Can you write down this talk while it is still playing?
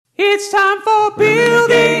It's time for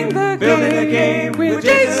building the game with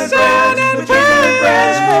Jason and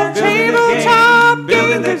Friends from Tabletop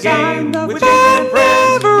Game Design. The fun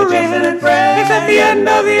never ends. At the end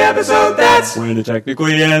of the episode, that's when it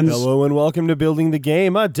technically ends. Hello and welcome to Building the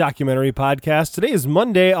Game, a documentary podcast. Today is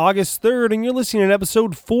Monday, August 3rd, and you're listening to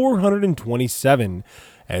episode 427.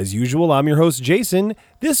 As usual, I'm your host, Jason.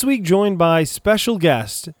 This week joined by special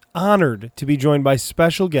guest, honored to be joined by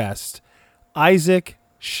special guest, Isaac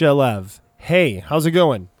Shalev. Hey, how's it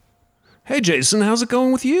going? Hey, Jason, how's it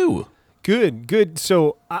going with you? Good.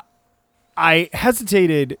 So I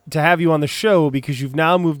hesitated to have you on the show because you've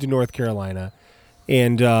now moved to North Carolina,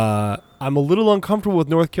 and I'm a little uncomfortable with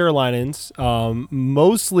North Carolinians,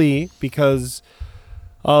 mostly because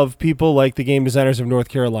of people like the game designers of North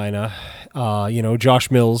Carolina,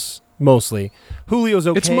 Josh Mills, mostly. Julio's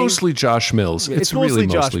okay. It's mostly Josh Mills. It's really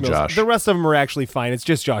mostly Josh. The rest of them are actually fine. It's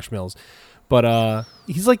just Josh Mills. But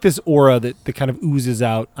he's like this aura that kind of oozes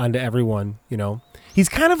out onto everyone, you know. He's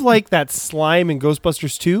kind of like that slime in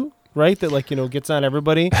Ghostbusters 2, right? That gets on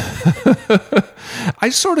everybody. I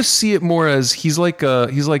sort of see it more as he's like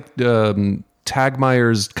Tagmeyer's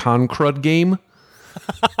Con-Crud game.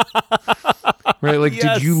 Right? Like,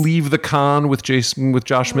 yes. Did you leave the con with Josh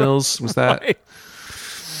Mills? Was that? Right.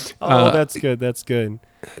 Oh, that's good. That's good.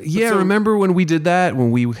 Yeah, remember when we did that?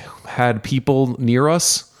 When we had people near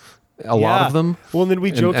us? A lot of them. Well, and then we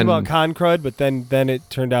joked about Con-Crud, but then it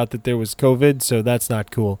turned out that there was COVID, so that's not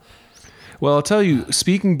cool. Well, I'll tell you,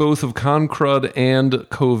 speaking both of Con-Crud and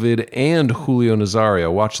COVID and Julio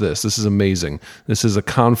Nazario, watch this. This is amazing. This is a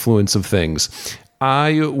confluence of things.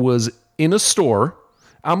 I was in a store.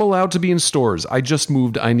 I'm allowed to be in stores. I just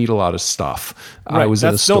moved. I need a lot of stuff. Right. I was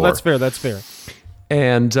in a store. No, that's fair.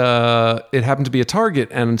 And it happened to be a Target,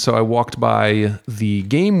 and so I walked by the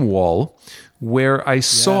game wall where I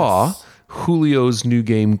saw Julio's new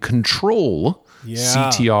game Control,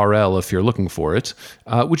 CTRL if you're looking for it,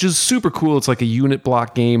 which is super cool. It's like a unit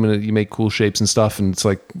block game, and you make cool shapes and stuff, and it's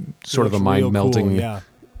like sort of a mind-melting. Cool,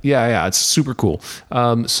 yeah, it's super cool.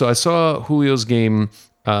 So I saw Julio's game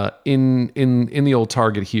in the old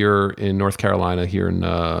Target here in North Carolina, here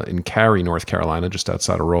in Cary, North Carolina, just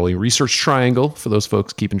outside of Raleigh. Research Triangle, for those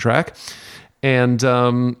folks keeping track. And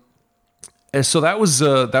so that was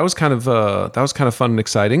kind of fun and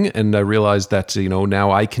exciting, and I realized that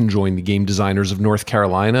now I can join the game designers of North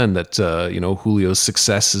Carolina, and that Julio's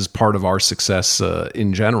success is part of our success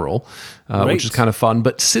in general, which is kind of fun.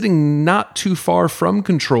 But sitting not too far from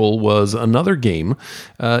Control was another game.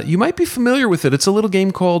 You might be familiar with it. It's a little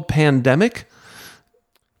game called Pandemic.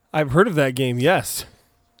 I've heard of that game. Yes.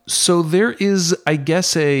 So there is, I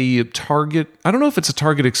guess, a Target. I don't know if it's a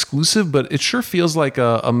Target exclusive, but it sure feels like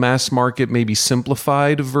a mass market, maybe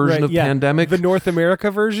simplified version of Pandemic. The North America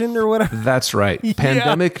version or whatever. That's right.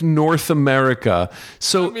 Pandemic North America.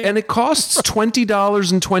 So, and it costs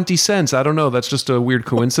 $20.20. I don't know. That's just a weird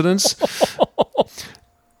coincidence.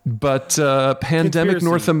 But Pandemic Conspiracy.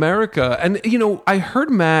 North America. And, I heard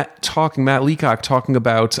Matt Leacock talking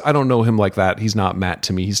about, I don't know him like that. He's not Matt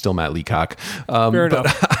to me. He's still Matt Leacock. Fair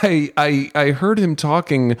enough. I heard him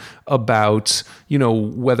talking about,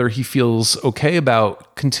 whether he feels okay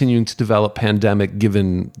about continuing to develop Pandemic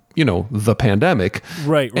given, the pandemic.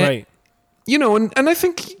 Right. And I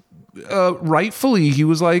think rightfully he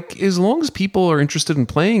was like, as long as people are interested in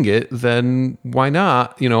playing it, then why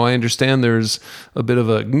not? I understand there's a bit of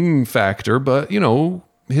a factor, but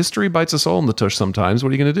history bites us all in the tush sometimes. What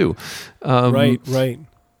are you going to do? Right.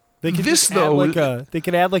 They could they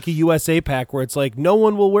could add like a USA pack where it's like no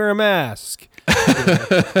one will wear a mask.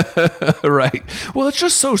 Right. Well, it's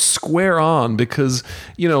just so square on because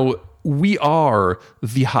we are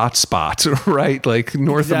the hot spot, right? Like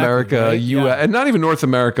North America, right? U.S., and not even North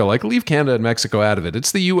America. Like leave Canada and Mexico out of it.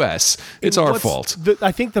 It's the U.S. It's our fault.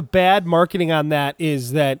 I think the bad marketing on that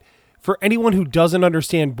is that for anyone who doesn't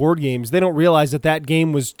understand board games, they don't realize that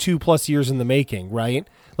game was 2+ years in the making, right?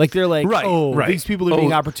 Like they're like, these people are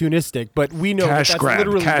being opportunistic, but we know that's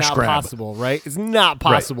literally not possible, right? It's not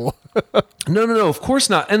possible. Right. No, of course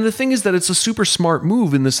not. And the thing is that it's a super smart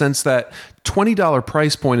move in the sense that $20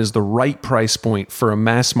 price point is the right price point for a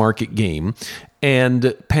mass market game.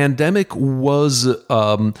 And Pandemic was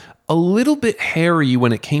a little bit hairy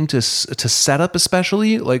when it came to setup,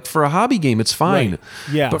 especially. Like for a hobby game, it's fine. Right.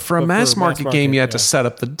 Yeah, but for a mass market game, you had to set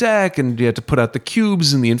up the deck and you had to put out the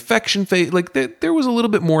cubes and the infection phase. Like there was a little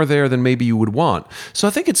bit more there than maybe you would want. So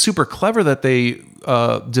I think it's super clever that they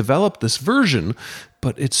developed this version,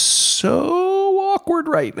 but it's so awkward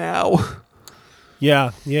right now.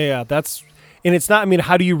 Yeah. And it's not. I mean,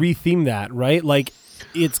 how do you retheme that, right? Like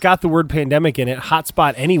it's got the word pandemic in it.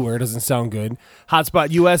 Hotspot anywhere doesn't sound good.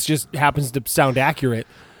 Hotspot US just happens to sound accurate.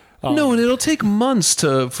 No, and it'll take months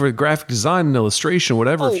for graphic design and illustration,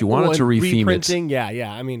 whatever, if you wanted to retheme reprinting, it.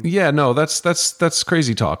 Yeah. I mean, yeah, no, that's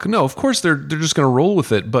crazy talk. No, of course they're just going to roll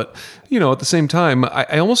with it, but at the same time,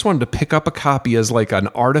 I almost wanted to pick up a copy as like an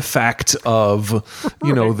artifact of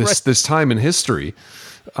this time in history.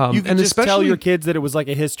 You can just tell your kids that it was like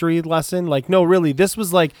a history lesson. Like, no, really, this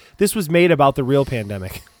was made about the real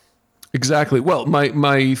pandemic. Exactly. Well, my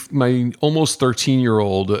almost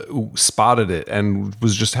 13-year-old spotted it and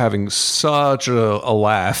was just having such a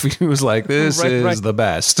laugh. He was like, "This is the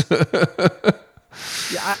best." He's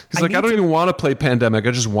like, I don't even want to play Pandemic.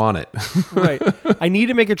 I just want it. Right. I need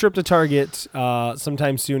to make a trip to Target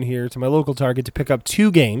sometime soon here, to my local Target, to pick up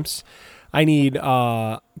 2 games. I need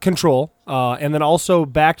Control, and then also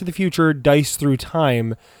Back to the Future: Dice Through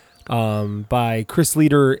Time, by Chris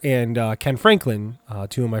Leader and Ken Franklin,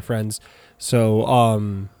 2 of my friends.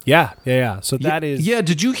 So, yeah. So that is... Yeah,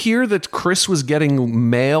 did you hear that Chris was getting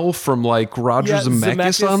mail from, like, Roger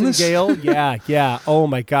Zemeckis on this? Gale? Yeah. Oh,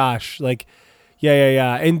 my gosh. Like,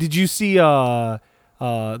 yeah. And did you see the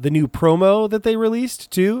new promo that they released,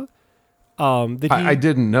 too? I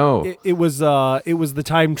didn't know. It was the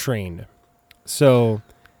Time Train. So,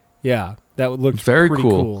 yeah, that looked very pretty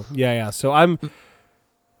cool. Yeah. So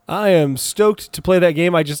I am stoked to play that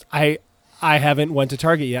game. I haven't went to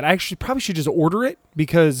Target yet. I actually probably should just order it,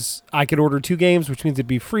 because I could order 2 games, which means it'd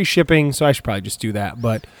be free shipping. So I should probably just do that.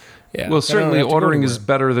 But yeah, well, certainly ordering is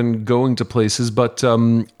better than going to places. But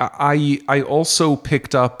I also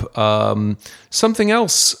picked up something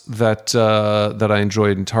else that I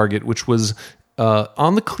enjoyed in Target, which was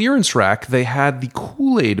on the clearance rack. They had the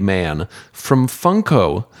Kool-Aid Man from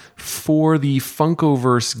Funko for the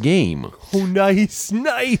Funkoverse game. Oh, nice.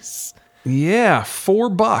 Yeah,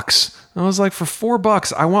 $4. I was like, for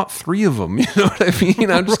 $4, I want 3 of them. You know what I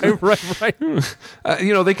mean? I'm just right.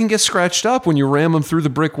 They can get scratched up when you ram them through the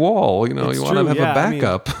brick wall. You want to have a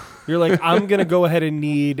backup. You're like, I'm gonna go ahead and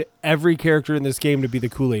need every character in this game to be the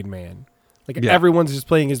Kool-Aid Man. Like, everyone's just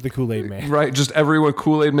playing as the Kool-Aid Man. Right, just everyone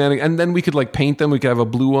Kool-Aid Man. And then we could, like, paint them. We could have a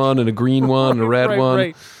blue one and a green one and a red one.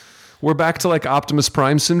 Right. We're back to, like, Optimus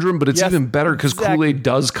Prime syndrome, but it's even better because Kool-Aid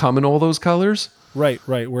does come in all those colors. Right.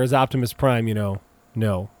 Whereas Optimus Prime,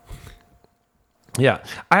 no. Yeah,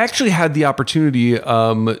 I actually had the opportunity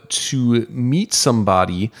to meet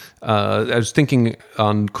somebody. I was thinking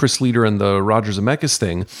on Chris Leader and the Roger Zemeckis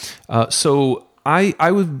thing. So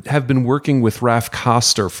I would have been working with Raph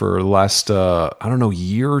Koster for the last,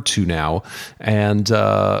 year or 2 now. And,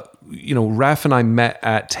 Raph and I met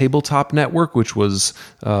at Tabletop Network, which was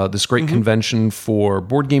this great convention for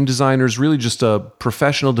board game designers, really just a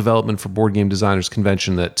professional development for board game designers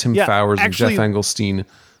convention that Tim Fowers and Jeff Engelstein...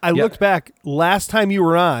 I looked back, last time you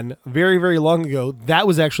were on, very, very long ago, that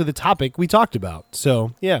was actually the topic we talked about.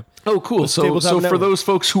 So, yeah. Oh, cool. So for those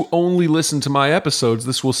folks who only listen to my episodes,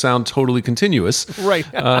 this will sound totally continuous. Right.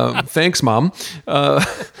 Thanks, Mom.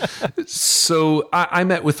 So I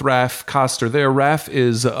met with Raph Koster there. Raph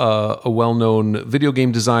is a well-known video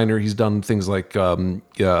game designer. He's done things like,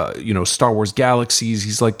 Star Wars Galaxies.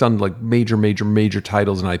 He's like done like major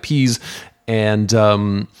titles and IPs.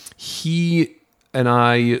 And he... and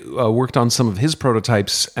I worked on some of his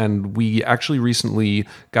prototypes, and we actually recently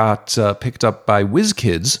got picked up by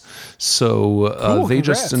WizKids. So cool, they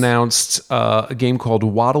just announced a game called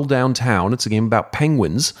Waddle Downtown. It's a game about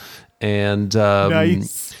penguins. And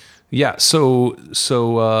nice. Yeah, so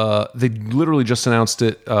they literally just announced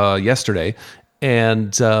it yesterday.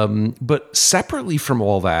 And but separately from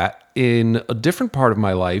all that, in a different part of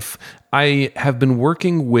my life, I have been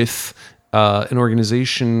working with an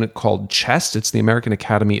organization called CHEST. It's the American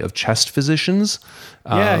Academy of Chest Physicians.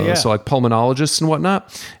 So like pulmonologists and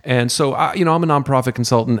whatnot. And so, I'm a nonprofit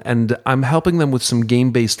consultant, and I'm helping them with some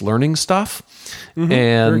game-based learning stuff. Mm-hmm.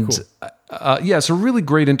 And very cool. It's a really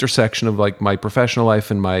great intersection of like my professional life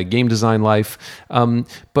and my game design life.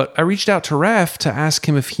 But I reached out to Raph to ask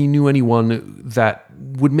him if he knew anyone that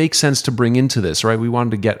would make sense to bring into this, right? We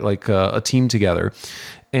wanted to get like a team together.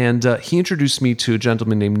 And he introduced me to a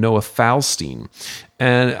gentleman named Noah Falstein.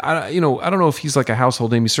 And, I don't know if he's like a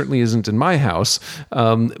household name. He certainly isn't in my house.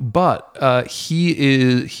 But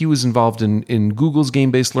he was involved in Google's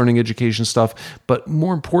game-based learning education stuff. But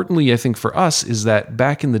more importantly, I think for us, is that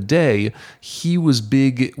back in the day, he was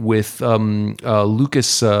big with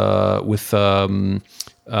LucasArts,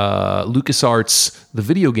 the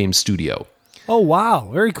video game studio. Oh,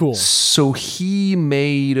 wow. Very cool. So he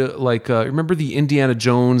made remember the Indiana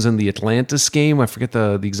Jones and the Atlantis game? I forget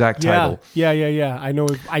the exact title. Yeah. I know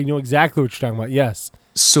exactly what you're talking about. Yes.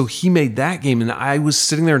 So he made that game, and I was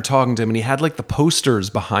sitting there and talking to him, and he had like the posters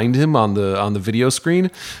behind him on the video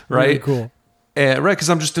screen, right? Very cool. Right, because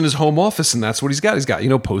I'm just in his home office, and that's what he's got. He's got,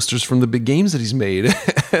 posters from the big games that he's made.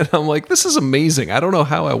 And I'm like, this is amazing. I don't know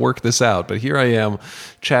how I worked this out, but here I am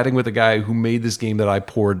chatting with a guy who made this game that I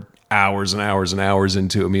poured hours and hours and hours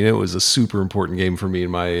into. I mean, it was a super important game for me in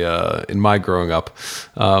my growing up.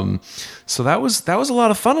 So that was a lot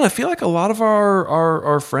of fun, and I feel like a lot of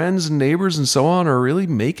our friends and neighbors and so on are really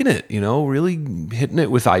making it. Really hitting it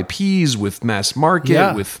with IPs, with mass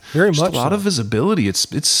market, with very just much a lot of visibility.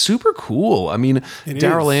 It's super cool. I mean,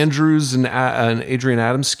 Daryl Andrews and Adrian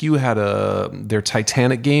Adamskew had their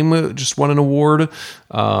Titanic game just won an award,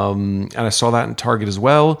 and I saw that in Target as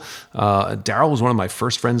well. Daryl was one of my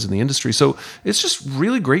first friends in the industry, so it's just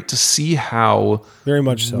really great to see how very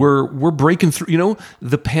much so we're breaking through.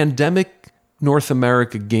 The pandemic North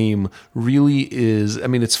America game really is, I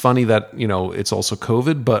mean, it's funny that, it's also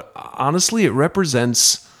COVID, but honestly, it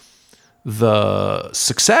represents the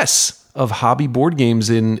success of hobby board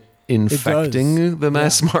games in infecting the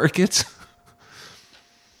mass market.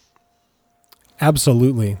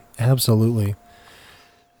 Absolutely.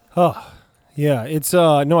 Oh, yeah. It's,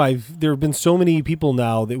 there have been so many people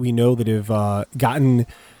now that we know that have gotten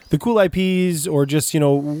the cool IPs, or just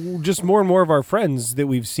more and more of our friends that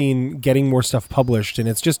we've seen getting more stuff published, and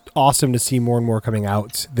it's just awesome to see more and more coming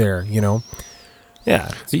out there. Yeah,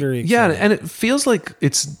 it's very exciting. And it feels like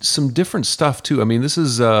it's some different stuff too. I mean, this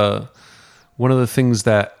is one of the things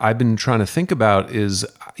that I've been trying to think about is,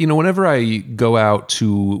 whenever I go out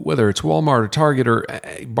to, whether it's Walmart or Target or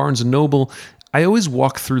Barnes and Noble, I always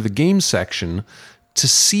walk through the game section to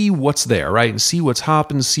see what's there, right, and see what's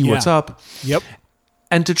hopping, see what's up. Yep.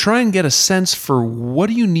 And to try and get a sense for what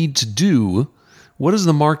do you need to do, what does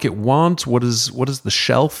the market want, what does the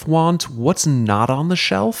shelf want, what's not on the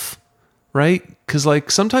shelf, right? Because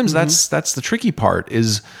sometimes that's the tricky part,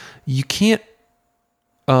 is you can't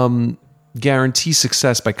guarantee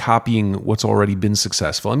success by copying what's already been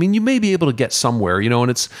successful. I mean, you may be able to get somewhere,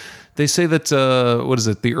 and they say that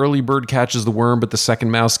the early bird catches the worm, but the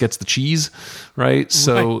second mouse gets the cheese, right?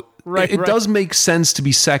 So. Right, it does make sense to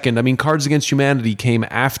be second. I mean, Cards Against Humanity came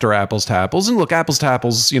after Apples to Apples, and look, Apples to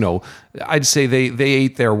Apples, I'd say they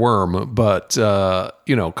ate their worm, but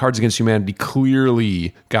Cards Against Humanity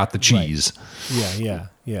clearly got the cheese. Right.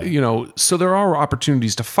 Yeah. So there are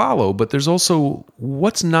opportunities to follow, but there's also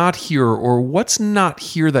what's not here, or what's not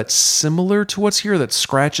here that's similar to what's here, that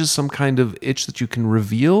scratches some kind of itch that you can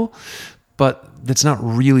reveal, but that's not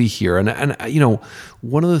really here. And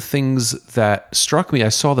one of the things that struck me, I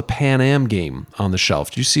saw the Pan Am game on the shelf.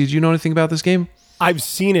 Do you know anything about this game? I've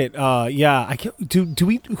seen it. Yeah. I can't,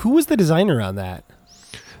 who was the designer on that?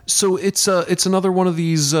 So it's another one of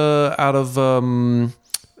these out of,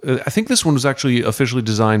 I think this one was actually officially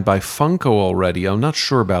designed by Funko already. I'm not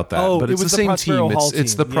sure about that, but it's the same team.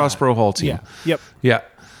 It's the Prospero Hall team. Yeah.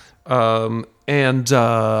 Yep. Yeah. And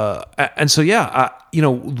so,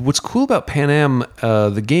 what's cool about Pan Am,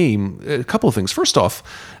 the game, a couple of things. First off,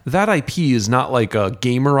 that IP is not like a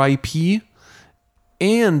gamer IP,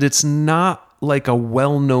 and it's not like a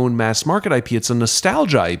well-known mass market IP. It's a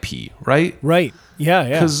nostalgia IP, right? Right. Yeah.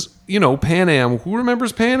 Because, Pan Am, who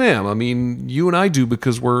remembers Pan Am? I mean, you and I do,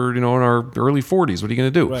 because we're, in our early 40s. What are you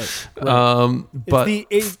going to do? Right. But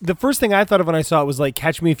the first thing I thought of when I saw it was like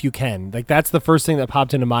Catch Me If You Can. Like, that's the first thing that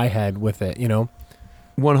popped into my head with it, 100%.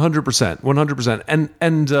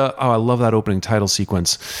 And I love that opening title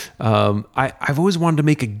sequence. I've always wanted to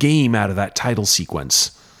make a game out of that title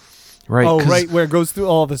sequence. Right. Oh, right. Where it goes through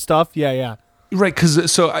all the stuff. Yeah. Right, because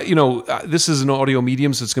this is an audio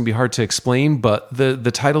medium, so it's going to be hard to explain. But the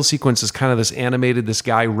title sequence is kind of this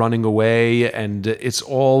guy running away, and it's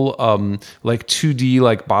all like 2D,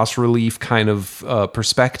 like bas relief kind of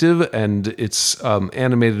perspective, and it's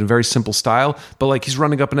animated in a very simple style. But like he's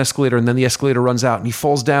running up an escalator, and then the escalator runs out, and he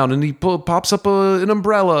falls down, and he pops up an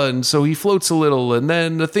umbrella, and so he floats a little, and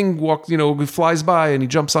then the thing flies by, and he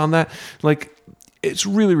jumps on that, like. It's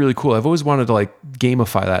really, really cool. I've always wanted to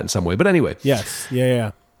gamify that in some way. But anyway. Yes.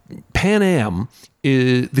 Yeah. Pan Am,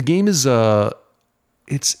 the game is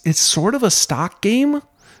it's sort of a stock game.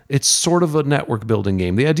 It's sort of a network building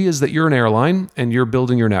game. The idea is that you're an airline and you're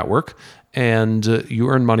building your network, and you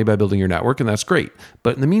earn money by building your network, and that's great.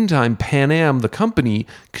 But in the meantime, Pan Am, the company,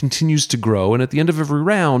 continues to grow, and at the end of every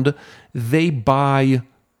round, they buy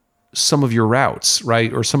some of your routes,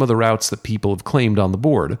 right? Or some of the routes that people have claimed on the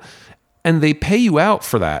board. And they pay you out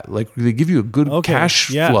for that. Like, they give you a good cash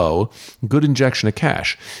flow, good injection of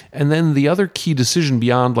cash. And then the other key decision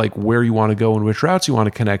beyond like where you want to go and which routes you want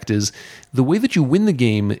to connect is the way that you win the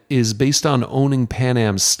game is based on owning Pan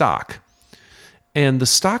Am's stock. and the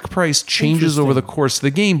stock price changes over the course of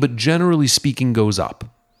the game, but generally speaking goes up.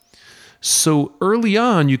 So early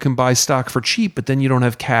on, you can buy stock for cheap, but then you don't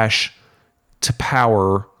have cash to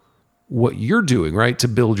power what you're doing, right? To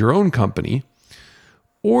build your own company.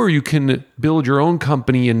 Or you can build your own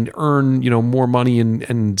company and earn, more money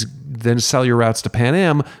and then sell your routes to Pan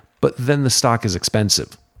Am, but then the stock is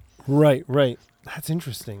expensive. Right. That's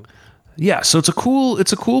interesting. Yeah, so it's a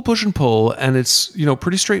cool push and pull, and it's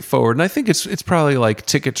pretty straightforward. And I think it's probably like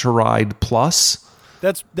Ticket to Ride plus.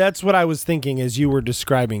 That's what I was thinking as you were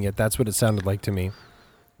describing it. That's what it sounded like to me.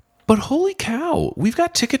 But holy cow, we've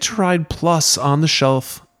got Ticket to Ride plus on the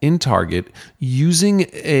shelf in Target using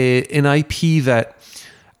an IP that,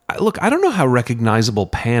 look, I don't know how recognizable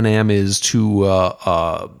Pan Am is to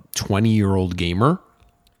a 20-year-old gamer.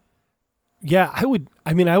 Yeah,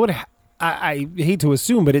 I hate to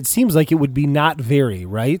assume, but it seems like it would be not very,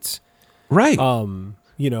 right? Right.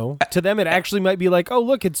 To them it actually might be like, oh,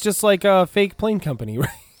 look, it's just like a fake plane company, right?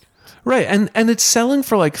 Right, and it's selling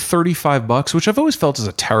for like $35, which I've always felt is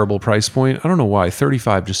a terrible price point. I don't know why.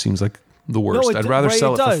 35 just seems like the worst. I'd rather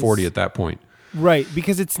sell it for 40 at that point. Right,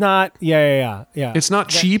 because it's not. Yeah. It's not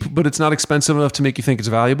cheap, but it's not expensive enough to make you think it's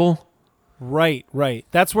valuable. Right.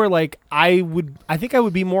 That's where I think I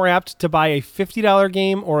would be more apt to buy a $50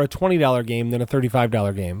 game or a $20 game than a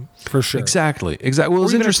 $35 game for sure. Exactly. Well,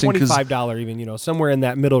 it's interesting because $25 even, somewhere in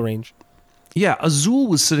that middle range. Yeah, Azul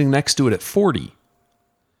was sitting next to it at 40.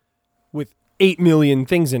 With 8 million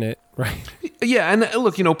things in it, right? Yeah, and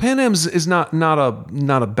look, Pan Am's is not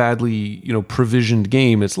a badly provisioned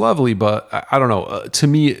game. It's lovely, but I don't know. To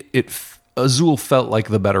me, Azul felt like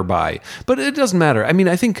the better buy, but it doesn't matter. I mean,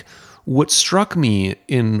 I think what struck me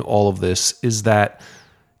in all of this is that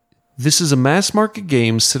this is a mass market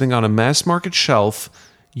game sitting on a mass market shelf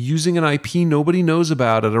using an IP nobody knows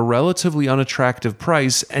about at a relatively unattractive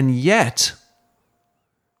price, and yet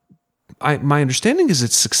my understanding is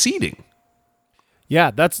it's succeeding.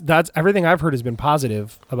 Yeah, that's everything I've heard has been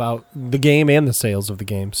positive about the game and the sales of the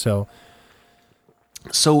game. So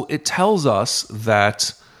it tells us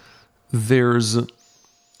that there's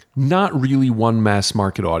not really one mass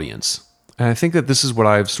market audience. And I think that this is what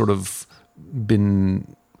I've sort of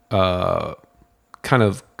been kind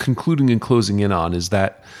of concluding and closing in on, is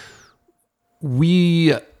that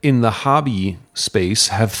we in the hobby space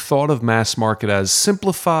have thought of mass market as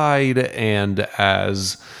simplified and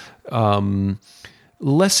as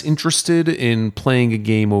less interested in playing a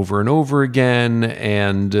game over and over again,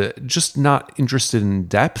 and just not interested in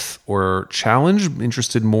depth or challenge,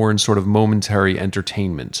 interested more in sort of momentary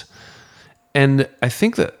entertainment. And I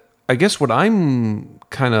guess what I'm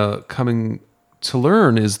kind of coming to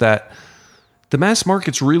learn is that the mass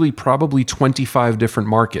market's really probably 25 different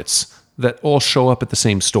markets that all show up at the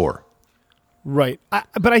same store. Right.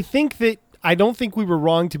 But I don't think we were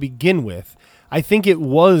wrong to begin with. I think it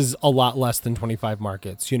was a lot less than 25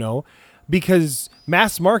 markets, because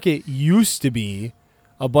mass market used to be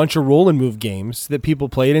a bunch of roll and move games that people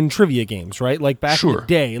played in trivia games, right? Like back in the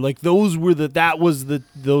day, like those were the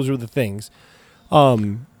things.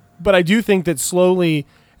 But I do think that slowly,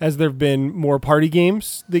 as there've been more party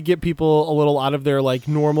games that get people a little out of their like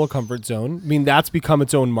normal comfort zone, I mean, that's become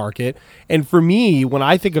its own market. And for me, when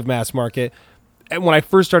I think of mass market, and when I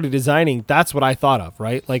first started designing, that's what I thought of,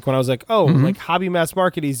 right? Like when I was like, like hobby mass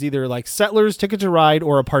market is either like Settlers, Ticket to Ride,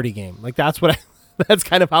 or a party game. Like that's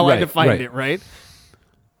kind of how I defined it, right?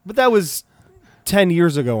 But that was 10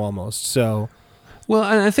 years ago almost. So, well,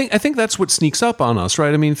 and I think that's what sneaks up on us,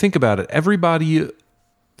 right? I mean, think about it. Everybody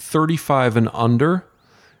 35 and under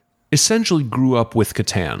essentially grew up with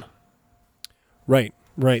Catan. Right.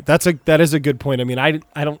 That is a good point. I mean, I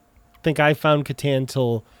don't think I found Catan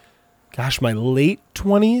till, my late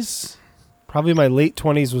 20s. Probably my late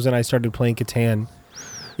 20s was when I started playing Catan.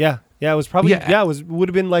 Yeah, it was probably would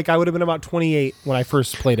have been like I would have been about 28 when I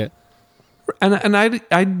first played it. And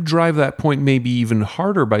I'd drive that point maybe even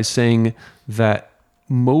harder by saying that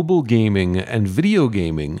mobile gaming and video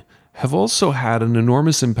gaming have also had an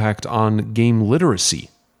enormous impact on game literacy.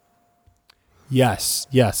 Yes.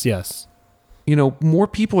 More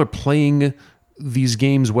people are playing these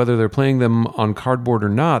games, whether they're playing them on cardboard or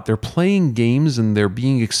not. They're playing games and they're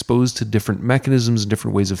being exposed to different mechanisms and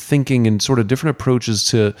different ways of thinking and sort of different approaches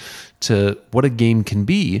to what a game can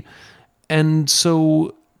be. And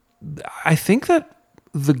so I think that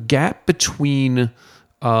the gap between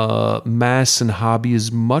mass and hobby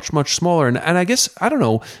is much, much smaller. And I guess, I don't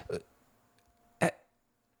know,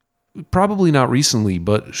 probably not recently,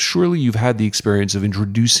 but surely you've had the experience of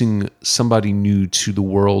introducing somebody new to the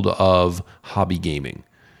world of hobby gaming.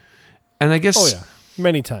 And I guess... Oh, yeah.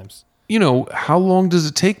 Many times. how long does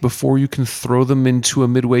it take before you can throw them into a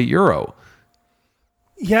midweight Euro?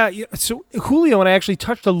 Yeah, so Julio and I actually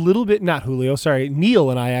touched a little bit, not Julio, sorry,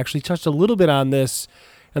 Neil and I actually touched a little bit on this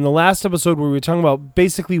in the last episode where we were talking about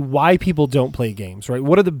basically why people don't play games, right?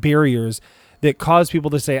 What are the barriers that cause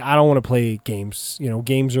people to say, I don't want to play games?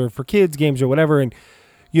 Games are for kids, games are whatever. And,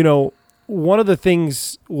 one of the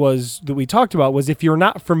things that we talked about was if you're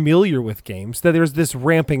not familiar with games, that there's this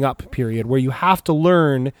ramping up period where you have to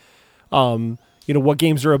learn what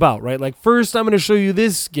games are about, right? Like first I'm going to show you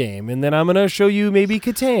this game, and then I'm going to show you maybe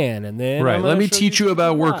Catan, and then let me teach you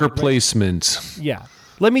about worker placement. Yeah.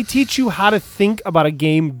 Let me teach you how to think about a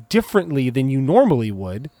game differently than you normally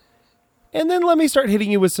would. And then let me start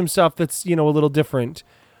hitting you with some stuff that's, a little different.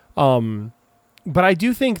 But I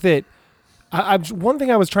do think that one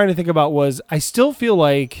thing I was trying to think about was I still feel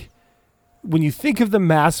like when you think of the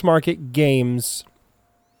mass market games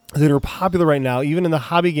that are popular right now, even in the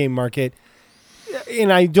hobby game market,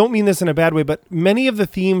 and I don't mean this in a bad way, but many of the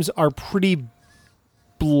themes are pretty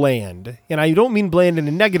bland. And I don't mean bland in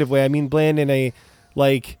a negative way. I mean bland in a,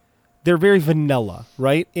 they're very vanilla,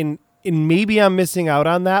 right? And maybe I'm missing out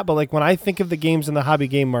on that, but when I think of the games in the hobby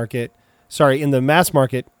game market, in the mass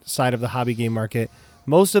market side of the hobby game market,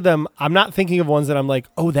 most of them, I'm not thinking of ones that I'm like,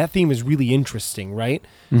 oh, that theme is really interesting, right?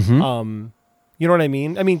 Mm-hmm. You know what I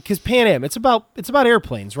mean? I mean, because Pan Am, it's about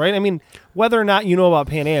airplanes, right? I mean, whether or not you know about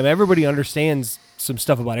Pan Am, everybody understands some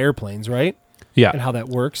stuff about airplanes, right? Yeah. And how that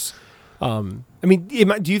works. I mean,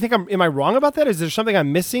 do you think am I wrong about that? Is there something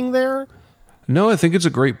I'm missing there? No, I think it's a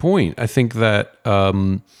great point. I think that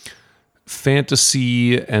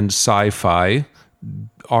fantasy and sci-fi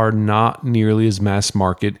are not nearly as mass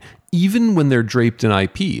market, even when they're draped in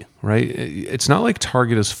IP, right? It's not like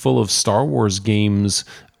Target is full of Star Wars games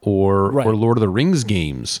or Lord of the Rings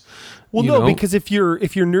games. Well, no, because if you're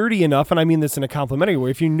nerdy enough, and I mean this in a complimentary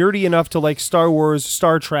way, if you're nerdy enough to like Star Wars,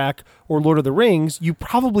 Star Trek, or Lord of the Rings, you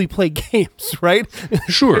probably play games, right?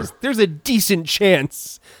 Sure. there's a decent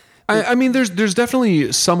chance. I mean, there's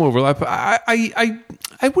definitely some overlap. I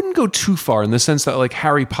wouldn't go too far in the sense that like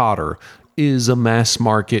Harry Potter is a mass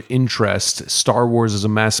market interest. Star Wars is a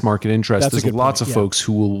mass market interest. There's lots of folks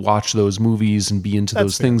who will watch those movies and be into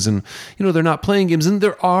those things, and they're not playing games. And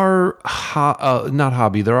there are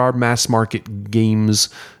there are mass market games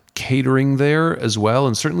catering there as well.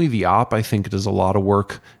 And certainly the Op, I think, does a lot of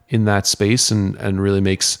work in that space and really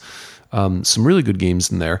makes some really good games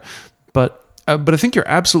in there. But I think you're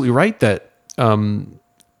absolutely right that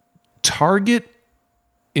Target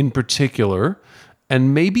in particular.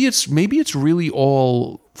 And maybe it's really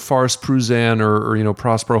all Forest Pruzan or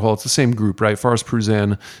Prospero Hall. It's the same group, right? Forest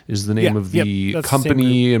Pruzan is the name of the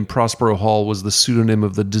company, and Prospero Hall was the pseudonym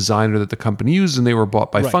of the designer that the company used, and they were bought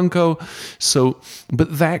by Funko. So,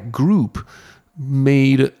 but that group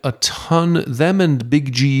made a ton. Them and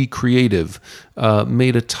Big G Creative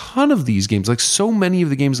made a ton of these games. Like so many of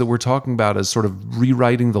the games that we're talking about as sort of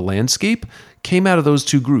rewriting the landscape came out of those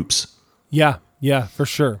two groups. Yeah, for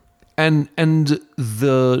sure. And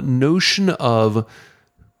the notion of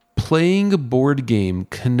playing a board game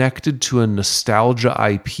connected to a nostalgia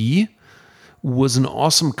IP was an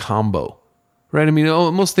awesome combo, right? I mean,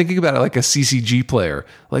 almost thinking about it like a CCG player,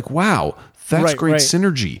 like, wow, that's great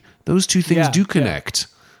synergy. Those two things do connect,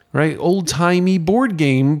 right? Old-timey board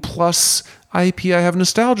game plus IP I have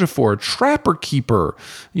nostalgia for. Trapper Keeper,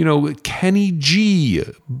 Kenny G,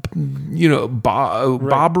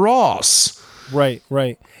 Bob Ross. Right.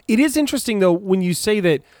 It is interesting, though, when you say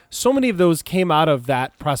that so many of those came out of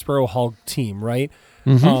that Prospero Hall team, right?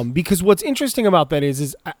 Mm-hmm. Because what's interesting about that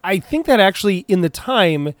is I think that actually in the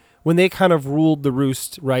time when they kind of ruled the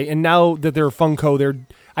roost, right? And now that they're Funko,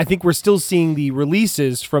 I think we're still seeing the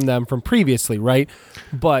releases from them from previously, right?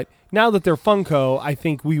 But now that they're Funko, I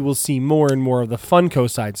think we will see more and more of the Funko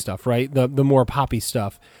side stuff, right? The more poppy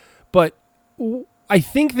stuff. But I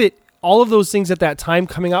think that all of those things at that time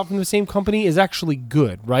coming out from the same company is actually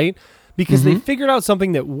good, right? Because they figured out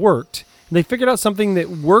something that worked. They figured out something that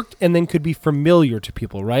worked and then could be familiar to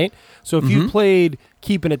people, right? So if you played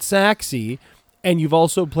Keeping It Saxy and you've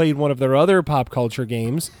also played one of their other pop culture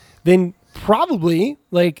games, then probably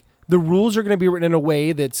like the rules are going to be written in a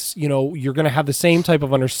way that's, you're going to have the same type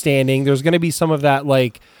of understanding. There's going to be some of that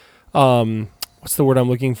like, what's the word I'm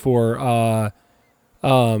looking for?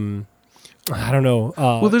 I don't know.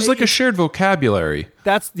 Well, there's like a shared vocabulary.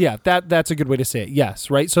 That's a good way to say it. Yes,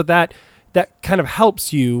 right. So that kind of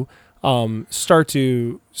helps you start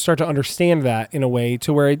to understand that in a way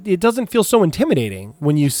to where it doesn't feel so intimidating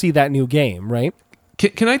when you see that new game, right?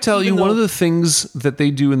 Can I tell you one of the things that they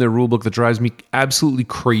do in their rulebook that drives me absolutely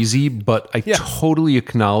crazy, but I totally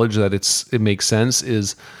acknowledge that it makes sense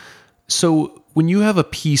is So when you have a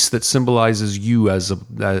piece that symbolizes you as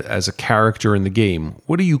a character in the game,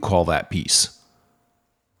 what do you call that piece?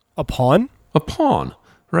 A pawn? A pawn,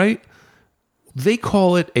 right? They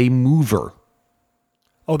call it a mover.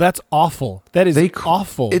 Oh, that's awful. That is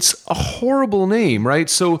awful. It's a horrible name, right?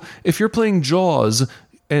 So if you're playing Jaws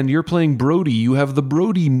and you're playing Brody, you have the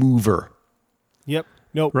Brody mover. Yep.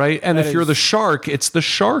 Nope. Right? And if you're the shark, it's the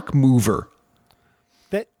shark mover.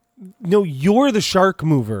 No, you're the shark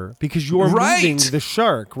mover because you're moving the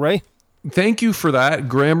shark, right? Thank you for that.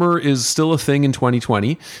 Grammar is still a thing in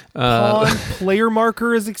 2020. Pawn player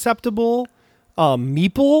marker is acceptable.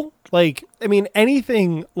 Meeple, like, I mean,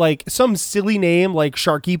 anything like some silly name like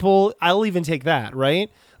Sharkeeple, I'll even take that,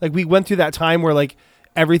 right? Like, we went through that time where like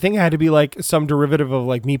everything had to be like some derivative of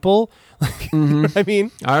like Meeple. I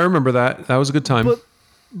mean, I remember that. That was a good time.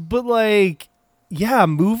 But like, yeah,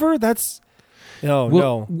 mover. That's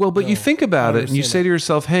no. But you think about it and you say to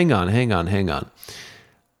yourself, hang on.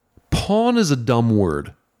 Pawn is a dumb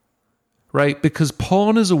word, right? Because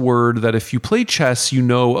pawn is a word that if you play chess, you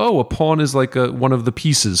know, a pawn is like one of the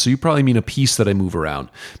pieces. So you probably mean a piece that I move around.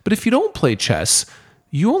 But if you don't play chess,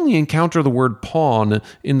 you only encounter the word pawn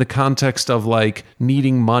in the context of like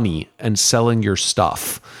needing money and selling your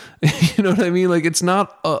stuff. You know what I mean? Like, it's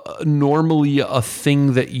not normally a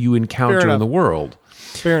thing that you encounter in the world.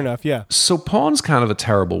 Fair enough, yeah. So pawn's kind of a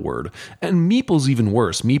terrible word. And meeple's even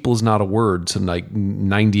worse. Meeple's not a word to like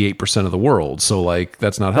 98% of the world. So like,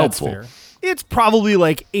 that's not helpful. That's fair. It's probably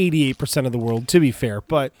like 88% of the world, to be fair.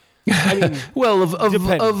 But I mean, well,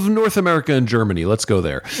 of North America and Germany, let's go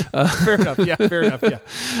there. Fair enough, yeah.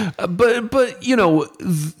 But you know,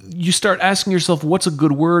 you start asking yourself, what's a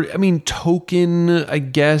good word? I mean, token, I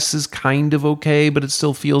guess, is kind of okay, but it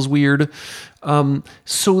still feels weird.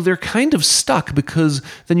 So they're kind of stuck because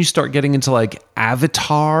then you start getting into like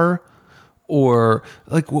avatar or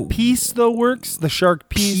like piece though works. The shark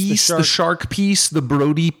piece, the shark piece, the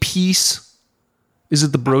Brody piece. Is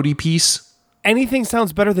it the Brody piece? Anything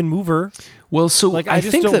sounds better than mover. Well, so like, I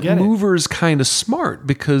think that mover is kind of smart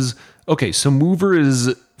because, okay, so mover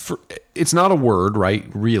is, it's not a word, right?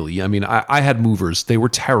 Really. I mean, I had movers. They were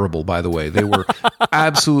terrible, by the way. They were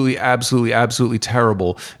absolutely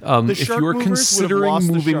terrible. If you're considering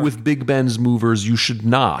moving with Big Ben's movers, you should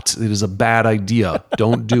not. It is a bad idea.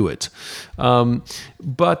 Don't do it.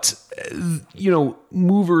 But, you know,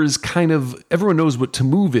 mover is kind of, everyone knows what to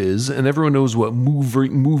move is, and everyone knows what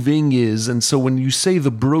moving is. And so when you say the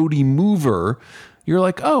Brody mover, you're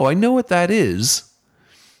like, oh, I know what that is.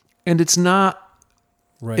 And it's not,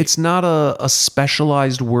 right. It's not a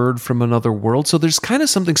specialized word from another world. So there's kind of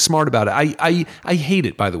something smart about it. I hate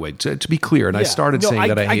it, by the way, to be clear. And I started saying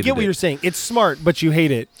that I hated it. I get what you're saying. It's smart, but you hate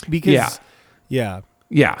it because, yeah.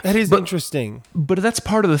 That is interesting. But that's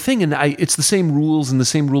part of the thing. And it's the same rules and the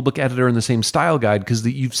same rulebook editor and the same style guide because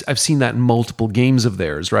I've seen that in multiple games of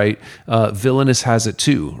theirs, right? Villainous has it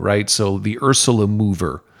too, right? So the Ursula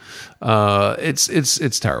mover.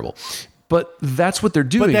 It's terrible. But that's what they're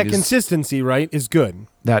doing. But that consistency, right, is good.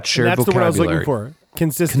 That shared vocabulary. That's the word I was looking for.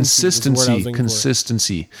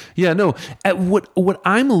 Consistency. Yeah, no. What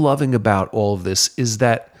I'm loving about all of this is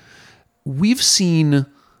that we've seen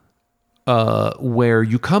where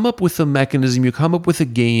you come up with a mechanism, you come up with a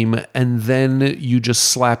game, and then you just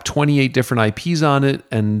slap 28 different IPs on it,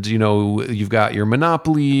 and you know you've got your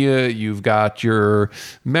Monopoly, you've got your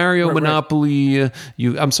Mario Monopoly.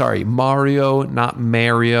 I'm sorry, Mario, not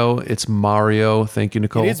Mario. It's Mario. Thank you,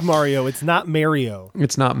 Nicole. It is Mario. It's not Mario.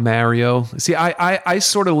 It's not Mario. See, I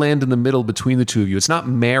sort of land in the middle between the two of you. It's not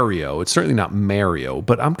Mario. It's certainly not Mario,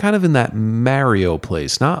 but I'm kind of in that Mario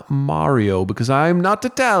place, not Mario, because I'm not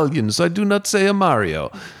Italian, so I do not say a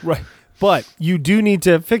Mario. Right. But you do need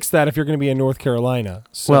to fix that if you're going to be in North Carolina.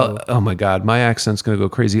 So. Well, oh my God, my accent's going to go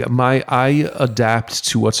crazy. I adapt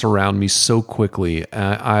to what's around me so quickly.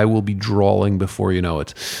 I will be drawling before you know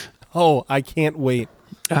it. Oh, I can't wait.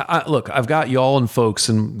 Look, I've got y'all and folks,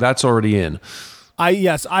 and that's already in.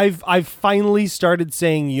 I've finally started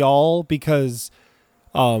saying y'all because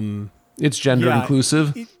it's gender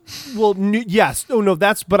inclusive. Yes. Oh no,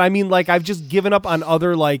 but I mean, like, I've just given up on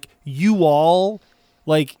other, like, you all,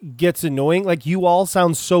 like, gets annoying. Like, you all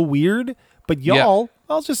sounds so weird, but y'all,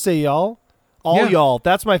 I'll just say y'all. Y'all.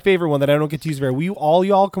 That's my favorite one that I don't get to use very. Will you all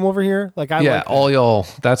y'all come over here? Like, I like all y'all.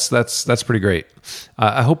 That's pretty great.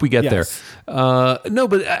 I hope we get there. No,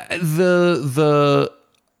 but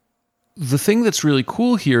the thing that's really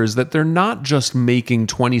cool here is that they're not just making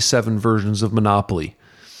 27 versions of Monopoly,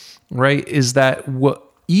 right? Is that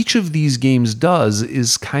each of these games does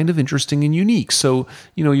is kind of interesting and unique. So,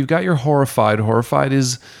 you've got your Horrified. Horrified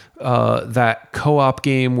is that co-op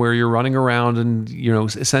game where you're running around and,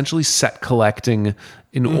 essentially set collecting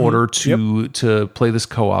in order to play this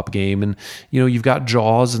co-op game. And, you've got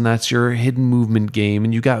Jaws, and that's your hidden movement game.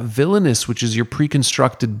 And you've got Villainous, which is your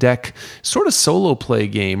pre-constructed deck sort of solo play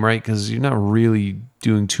game, right? Because you're not really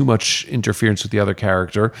doing too much interference with the other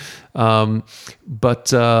character. But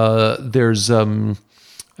there's the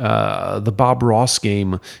Bob Ross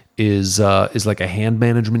game is like a hand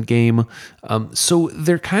management game. So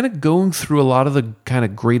they're kind of going through a lot of the kind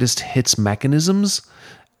of greatest hits mechanisms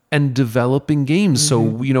and developing games.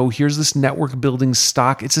 So, here's this network building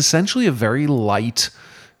stock. It's essentially a very light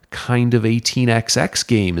kind of 18xx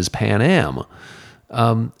game is Pan Am.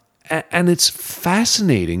 And it's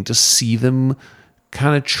fascinating to see them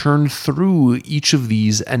kind of churn through each of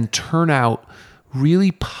these and turn out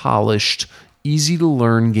really polished, easy to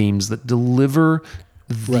learn games that deliver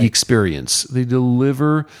the experience. They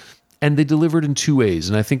deliver, and they delivered in two ways.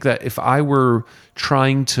 And I think that if I were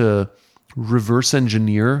trying to reverse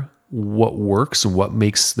engineer what works and what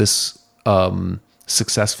makes this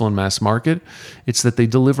successful in mass market, it's that they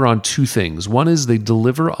deliver on two things. One is they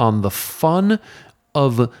deliver on the fun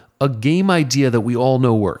of a game idea that we all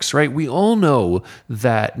know works, right? We all know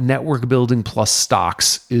that network building plus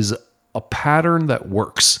stocks is a pattern that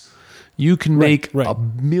works. You can make a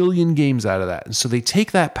million games out of that. And so they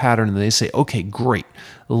take that pattern and they say, okay, great.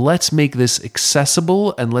 Let's make this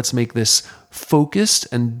accessible and let's make this focused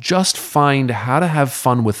and just find how to have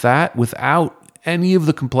fun with that without any of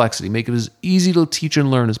the complexity. Make it as easy to teach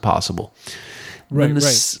and learn as possible. And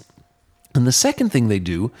the second thing they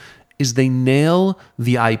do is they nail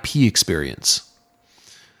the IP experience.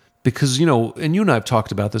 Because, and you and I have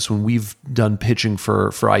talked about this when we've done pitching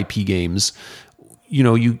for IP games.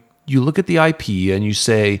 You look at the IP and you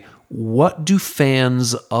say, what do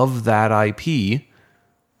fans of that IP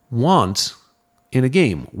want in a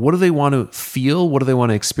game? What do they want to feel? What do they want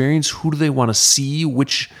to experience? Who do they want to see?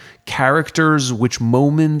 Which characters? Which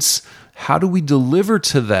moments? How do we deliver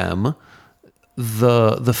to them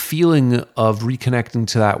the feeling of reconnecting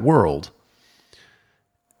to that world?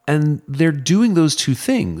 And they're doing those two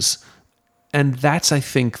things. And that's, I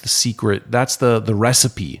think, the secret. That's the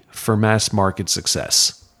recipe for mass market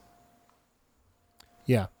success.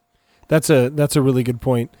 Yeah, that's a really good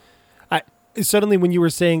point. Suddenly when you were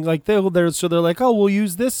saying like they're like, oh, we'll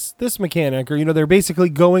use this mechanic, or they're basically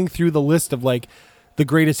going through the list of like the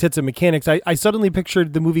greatest hits of mechanics. I suddenly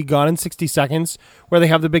pictured the movie Gone in 60 Seconds, where they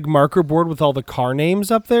have the big marker board with all the car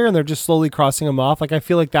names up there and they're just slowly crossing them off. Like I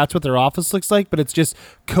feel like that's what their office looks like, but it's just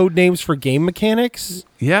code names for game mechanics.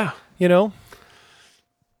 Yeah.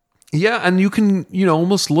 Yeah, and you can,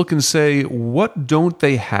 almost look and say, what don't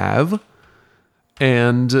they have?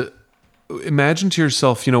 And imagine to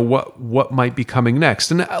yourself, what might be coming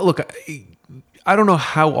next. And look, I don't know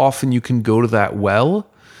how often you can go to that well,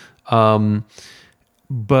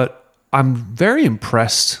 but I'm very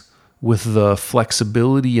impressed with the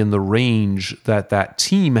flexibility and the range that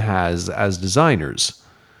team has as designers.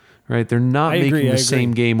 Right? They're not making the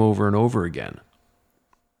same game over and over again.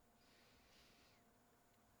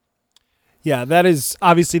 Yeah,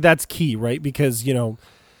 that's key, right? Because,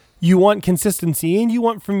 you want consistency and you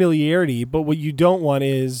want familiarity, but what you don't want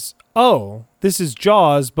is, oh, this is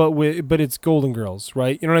Jaws, but it's Golden Girls,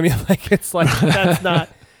 right? You know what I mean? Like it's like that's not.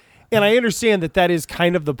 And I understand that is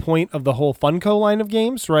kind of the point of the whole Funko line of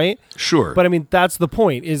games, right? Sure. But I mean, that's the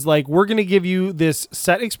point. Is like we're going to give you this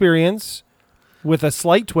set experience with a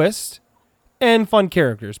slight twist and fun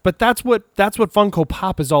characters. But that's what Funko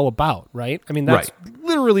Pop is all about, right? I mean, that's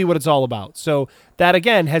literally what it's all about. So that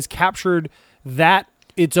again has captured that.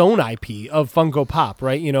 Its own IP of Funko Pop,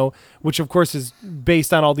 right? Which of course is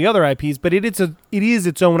based on all the other IPs, but it is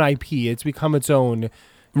its own IP. It's become its own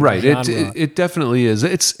right. genre. It definitely is.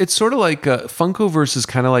 It's sort of like Funkoverse is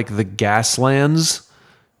kind of like the Gaslands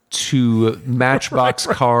to Matchbox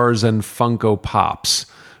Cars and Funko Pops,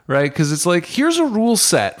 right? Because it's like here's a rule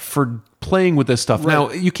set for playing with this stuff. Right.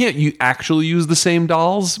 Now you can't actually use the same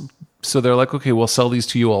dolls. So they're like, okay, we'll sell these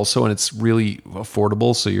to you also, and it's really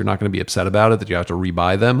affordable, so you're not going to be upset about it that you have to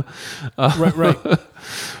rebuy them. Right.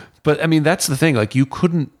 But I mean, that's the thing. Like, you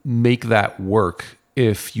couldn't make that work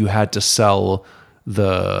if you had to sell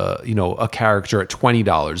a character at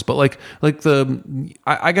 $20. But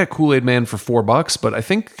I got Kool-Aid Man for $4, but I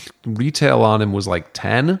think retail on him was like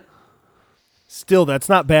 10. Still, that's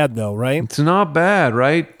not bad though, right? It's not bad,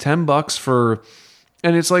 right? $10 for,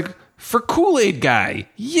 and it's like, for Kool-Aid guy.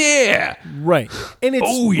 Yeah. Right. And it's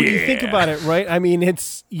Oh, when you think yeah. about it, right? I mean,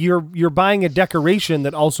 it's you're buying a decoration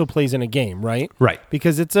that also plays in a game, right? Right.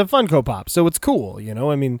 Because it's a Funko Pop, so it's cool, you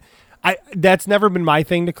know? I mean, that's never been my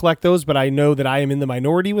thing to collect those, but I know that I am in the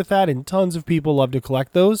minority with that, and tons of people love to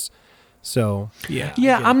collect those. So, yeah.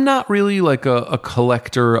 Yeah, I'm not really like a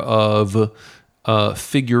collector of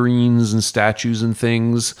figurines and statues and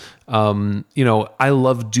things. You know, I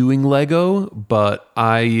love doing Lego, but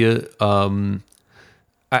I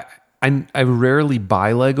rarely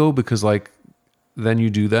buy Lego because like then you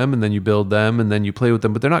do them and then you build them and then you play with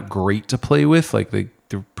them, but they're not great to play with. Like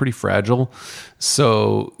they're pretty fragile.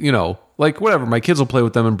 So, you know, like whatever, my kids will play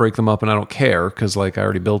with them and break them up and I don't care because like I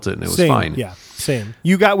already built it and it was fine. Yeah, same.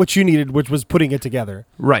 You got what you needed, which was putting it together.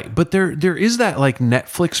 Right. But there is that like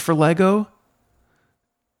Netflix for Lego.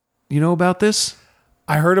 You know about this?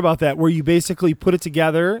 I heard about that, where you basically put it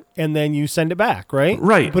together and then you send it back, right?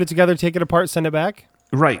 Right. You put it together, take it apart, send it back.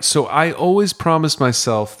 Right. So I always promised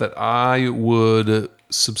myself that I would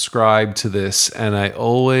subscribe to this, and I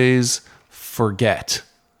always forget.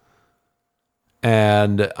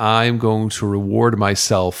 And I'm going to reward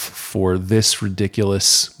myself for this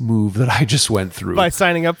ridiculous move that I just went through. By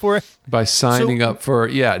signing up for it? By signing up for,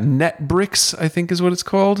 NetBricks, I think is what it's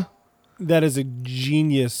called. That is a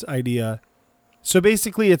genius idea. So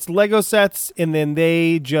basically it's Lego sets and then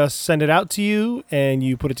they just send it out to you and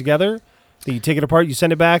you put it together. Then you take it apart, you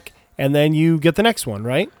send it back, and then you get the next one,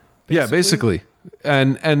 right? Yeah, basically.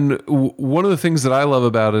 And one of the things that I love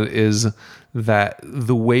about it is that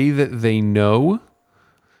the way that they know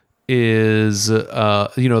is,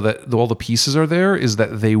 that all the pieces are there, is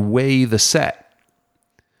that they weigh the set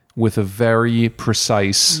with a very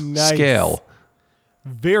precise scale.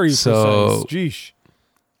 Very precise. Jeesh.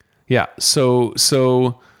 Yeah. So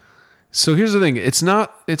here's the thing. It's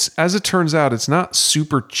as it turns out, it's not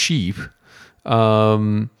super cheap. If you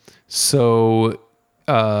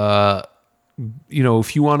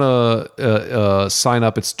want to sign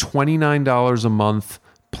up, it's $29 a month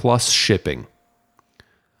plus shipping.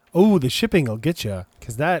 Oh, the shipping will get you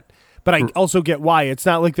but I also get why. It's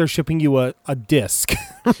not like they're shipping you a disc,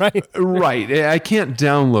 right? Right. I can't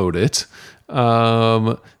download it.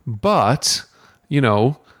 But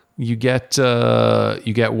you get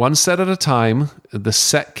one set at a time. The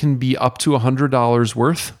set can be up to $100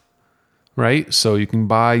 worth, right? So you can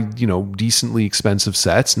buy, decently expensive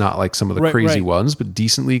sets, not like some of the crazy ones, but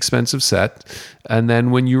decently expensive set. And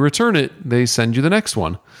then when you return it, they send you the next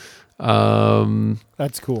one.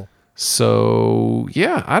 That's cool. So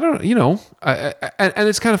yeah, I don't, and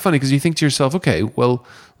it's kind of funny because you think to yourself, okay, well,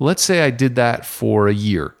 let's say I did that for a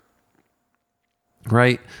year.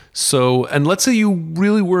 Right. So, and let's say you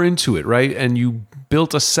really were into it, right? And you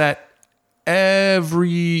built a set let's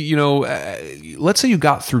say you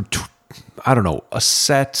got through, a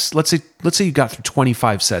set. Let's say you got through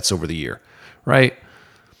 25 sets over the year, right?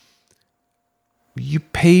 You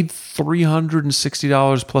paid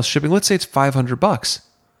 $360 plus shipping. Let's say it's $500.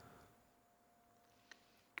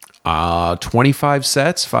 25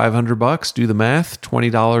 sets, $500. Do the math.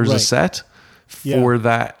 $20 a set for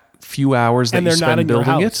that few hours that you spend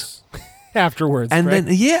building it afterwards, and then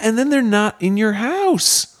they're not in your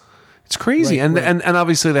house. It's crazy. And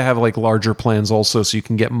obviously they have like larger plans also, so you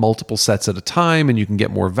can get multiple sets at a time and you can get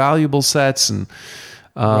more valuable sets and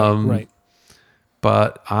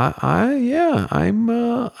but I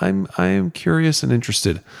am curious and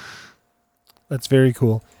interested. That's very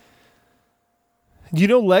cool.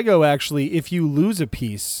 Lego actually, if you lose a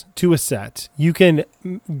piece to a set, you can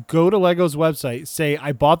go to Lego's website, say,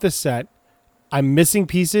 I bought this set, I'm missing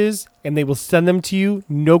pieces, and they will send them to you,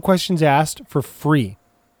 no questions asked, for free.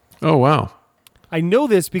 Oh, wow. I know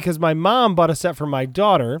this because my mom bought a set for my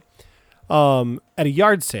daughter at a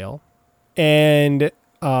yard sale, and it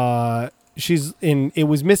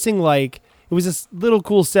was missing it was this little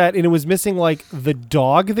cool set, and it was missing the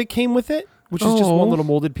dog that came with it. Which is just one little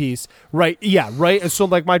molded piece. Right. Yeah. Right. So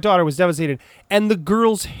my daughter was devastated. And the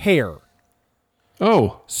girl's hair.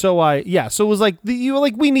 Oh. So so it was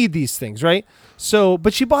we need these things, right? So,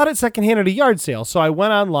 but she bought it secondhand at a yard sale. So I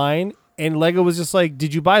went online and Lego was just like,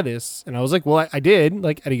 did you buy this? And I was like, well, I did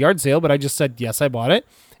at a yard sale, but I just said, yes, I bought it.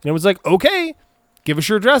 And it was like, okay, give us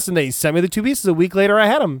your address. And they sent me the two pieces. A week later, I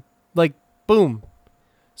had them boom.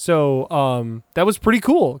 So that was pretty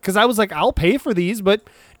cool because I was like, I'll pay for these, but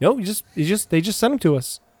no, they just sent them to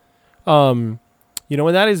us. And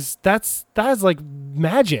that's like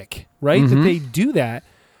magic, right? Mm-hmm. That they do that.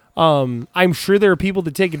 I'm sure there are people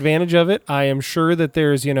that take advantage of it. I am sure that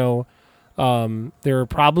there's there are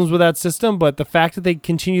problems with that system, but the fact that they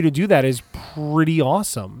continue to do that is pretty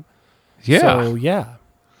awesome. Yeah. So yeah.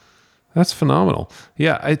 That's phenomenal.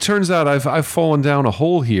 Yeah, it turns out I've fallen down a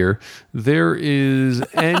hole here. There is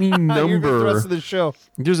any You're number. the rest of the show.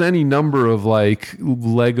 There's any number of like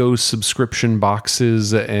Lego subscription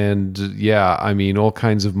boxes, and yeah, I mean all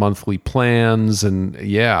kinds of monthly plans, and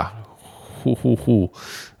yeah, I'm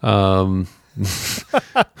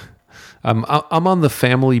on the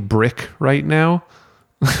family brick right now.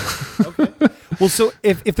 Well, so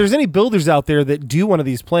if there's any builders out there that do one of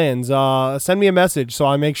these plans, send me a message so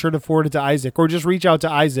I make sure to forward it to Isaac, or just reach out to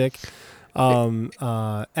Isaac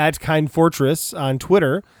at Kind Fortress on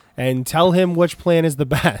Twitter and tell him which plan is the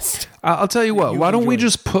best. I'll tell you what, why don't we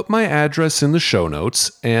just put my address in the show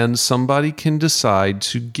notes and somebody can decide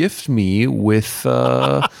to gift me with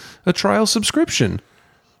a trial subscription.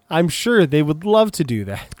 I'm sure they would love to do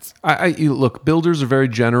that. Look, builders are very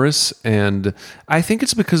generous, and I think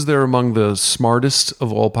it's because they're among the smartest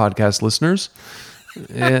of all podcast listeners.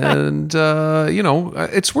 And,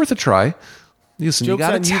 it's worth a try. Listen, you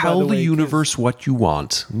got to tell the universe what you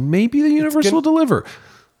want. Maybe the universe will deliver.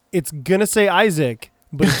 It's going to say Isaac,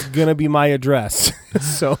 but it's going to be my address.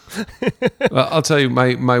 So I'll tell you,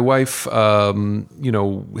 my wife,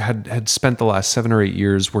 had spent the last 7 or 8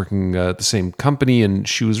 years working at the same company, and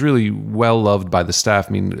she was really well loved by the staff.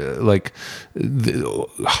 I mean,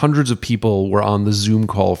 hundreds of people were on the Zoom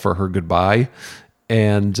call for her goodbye,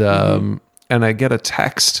 and I get a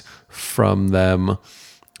text from them.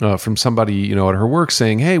 From somebody, at her work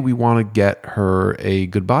saying, "Hey, we want to get her a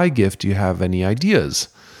goodbye gift. Do you have any ideas?"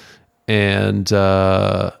 And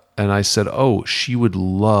I said, "Oh, she would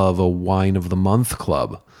love a Wine of the Month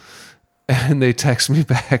club." And they text me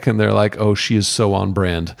back and they're like, "Oh, she is so on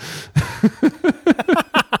brand."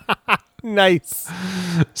 Nice.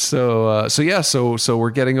 So we're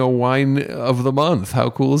getting a Wine of the Month. How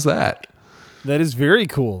cool is that? That is very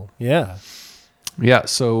cool. Yeah. Yeah,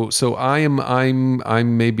 so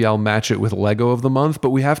I'm maybe I'll match it with Lego of the Month, but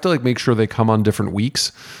we have to make sure they come on different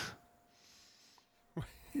weeks.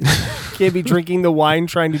 Can't be drinking the wine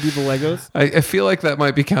trying to do the Legos. I feel like that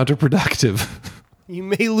might be counterproductive. You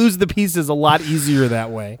may lose the pieces a lot easier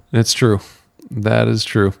that way. It's true. That is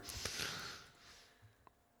true.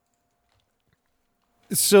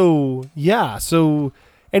 So, yeah. So,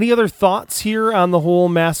 any other thoughts here on the whole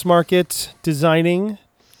mass market designing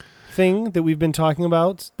thing that we've been talking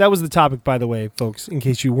about? That was the topic, by the way, folks, in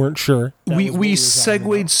case you weren't sure. We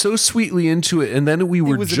segued so sweetly into it, and then we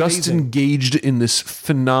were just engaged in this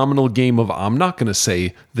phenomenal game of, I'm not going to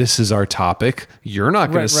say this is our topic, you're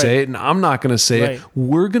not going to say it, and I'm not going to say it.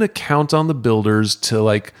 We're going to count on the builders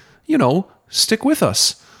to stick with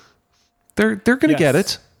us. They're going to get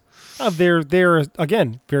it. They're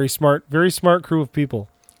again very smart crew of people.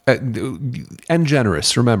 And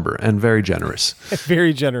generous, remember, and very generous.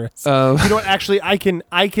 Very generous. You know what? Actually, I can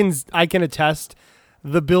attest.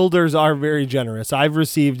 The builders are very generous. I've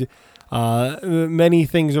received many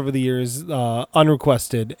things over the years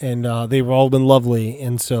unrequested, and they've all been lovely.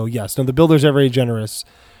 And so, yes, the builders are very generous.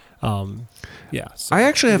 So I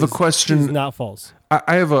actually have a question. It's not false.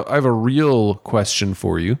 I have a real question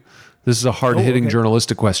for you. This is a hard-hitting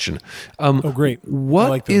journalistic question. Great.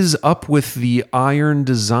 What is up with the Iron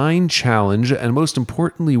Design Challenge, and most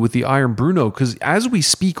importantly, with the Iron Bruno? Because as we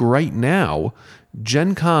speak right now,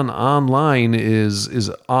 Gen Con Online is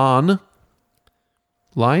online.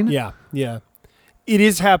 Yeah. It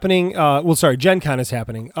is happening. Gen Con is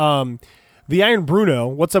happening. The Iron Bruno,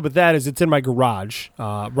 what's up with that is it's in my garage.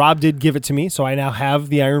 Rob did give it to me, so I now have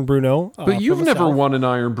the Iron Bruno. But you've never won an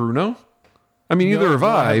Iron Bruno. I mean, neither have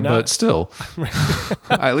I, but still.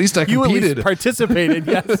 At least I competed. You at least participated,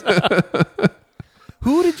 yes.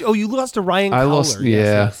 Who did you... Oh, you lost to Ryan Cowler. I lost,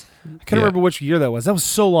 yes. I can't remember which year that was. That was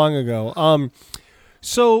so long ago.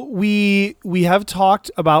 So we have talked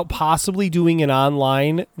about possibly doing an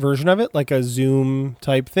online version of it, like a Zoom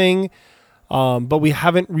type thing. But we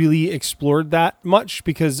haven't really explored that much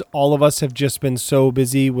because all of us have just been so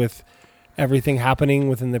busy with everything happening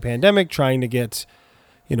within the pandemic, trying to get...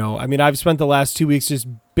 I've spent the last 2 weeks just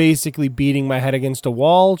basically beating my head against a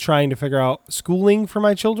wall, trying to figure out schooling for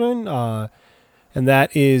my children. And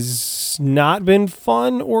that is not been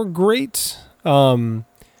fun or great. So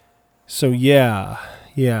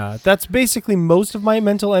that's basically most of my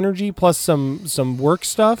mental energy plus some work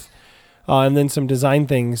stuff, and then some design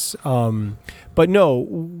things. But no,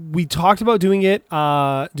 we talked about doing an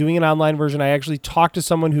online version. I actually talked to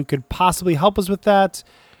someone who could possibly help us with that.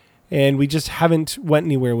 And we just haven't went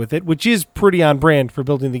anywhere with it, which is pretty on brand for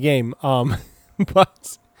building the game.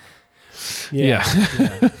 But yeah.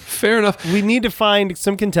 Fair enough. We need to find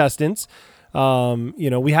some contestants.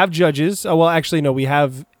 We have judges. We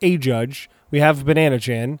have a judge. We have Banana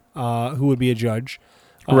Chan, who would be a judge.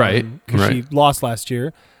 Right. Because she lost last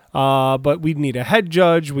year. But we'd need a head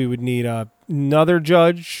judge. We would need another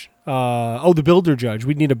judge. The builder judge.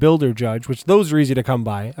 We'd need a builder judge, which those are easy to come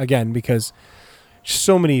by, again, because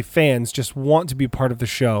so many fans just want to be part of the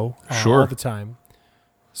show all the time.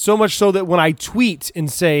 So much so that when I tweet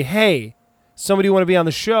and say, hey, somebody want to be on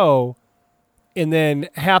the show, and then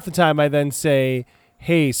half the time I then say,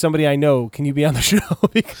 hey, somebody I know, can you be on the show?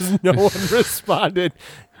 Because no one responded.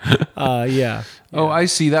 Yeah. Oh, I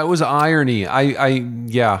see. That was irony.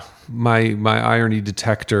 My irony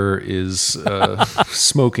detector is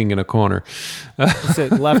smoking in a corner.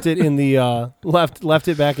 Left it in the left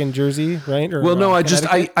it back in Jersey, right? Or, well, no, I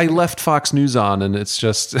left Fox News on, and it's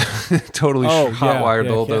just totally hot-wired.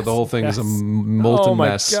 The whole thing is a molten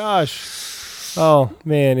mess. Oh my gosh. Oh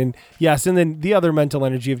man, and yes, and then the other mental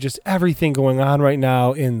energy of just everything going on right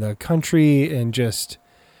now in the country, and just,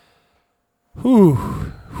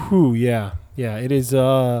 yeah, it is.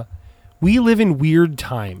 We live in weird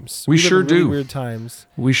times. We sure do. Weird times.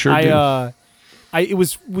 We sure do. It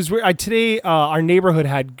was weird. Today, our neighborhood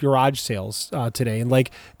had garage sales today, and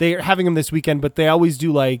like they're having them this weekend, but they always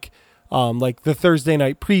do like the Thursday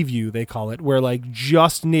night preview, they call it, where like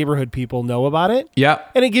just neighborhood people know about it. Yeah,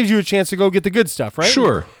 and it gives you a chance to go get the good stuff, right?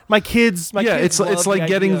 Sure. My kids. It's like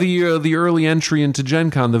getting the early entry into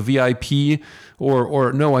Gen Con, the VIP,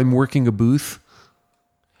 or no, I'm working a booth.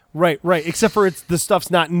 Right. Except for the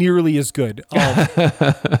stuff's not nearly as good.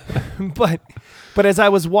 But as I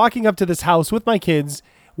was walking up to this house with my kids,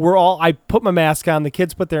 I put my mask on. The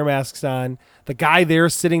kids put their masks on. The guy there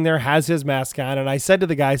sitting there has his mask on. And I said to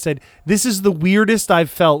the guy, this is the weirdest I've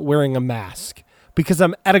felt wearing a mask because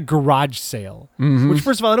I'm at a garage sale, which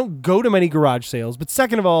first of all, I don't go to many garage sales. But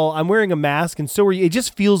second of all, I'm wearing a mask and so are you. It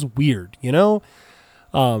just feels weird, you know?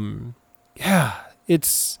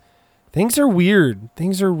 Things are weird.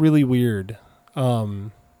 Things are really weird. Yeah.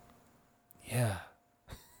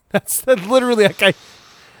 That's literally like I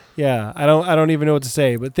don't even know what to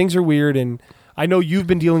say, but things are weird, and I know you've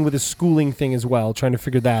been dealing with a schooling thing as well, trying to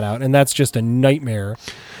figure that out, and that's just a nightmare.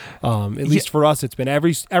 At least for us, it's been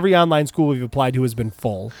every online school we've applied to has been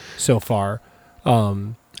full so far.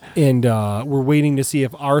 And we're waiting to see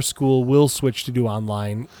if our school will switch to do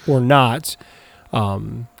online or not.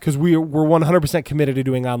 Because we're 100% committed to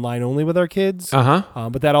doing online only with our kids.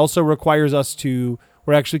 But that also requires us to.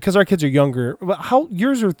 We're actually, because our kids are younger. How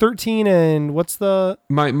yours are 13 and what's the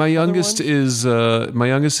my youngest one? Is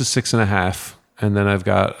 6.5, and then I've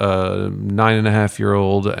got a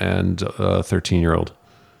 9.5-year-old and a 13-year-old.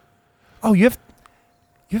 Oh, you have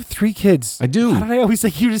 3 kids. I do. How did I always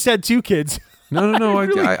think you just had 2 kids? No.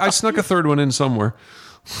 Really? I snuck a third one in somewhere.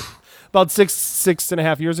 About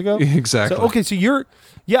 6.5 years ago? Exactly. So you're,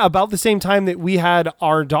 about the same time that we had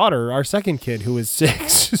our daughter, our second kid, who was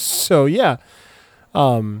 6. So, yeah.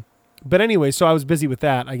 But anyway, so I was busy with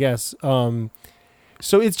that, I guess.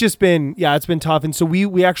 So it's just been, it's been tough. And so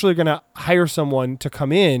we actually are going to hire someone to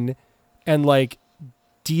come in and like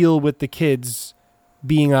deal with the kids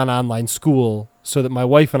being on online school so that my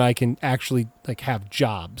wife and I can actually like have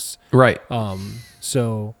jobs. Right.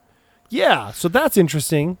 So that's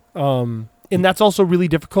interesting. And that's also really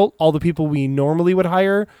difficult. All the people we normally would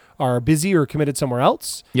hire are busy or committed somewhere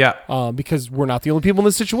else. Yeah. Because we're not the only people in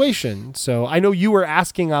this situation. So I know you were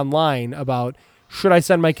asking online about, should I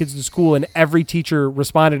send my kids to school? And every teacher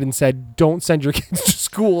responded and said, don't send your kids to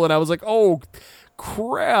school. And I was like, oh,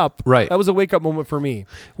 crap. Right. That was a wake-up moment for me.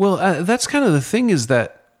 Well, that's kind of the thing, is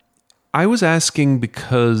that I was asking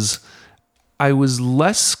because I was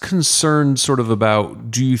less concerned sort of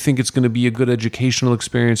about, do you think it's going to be a good educational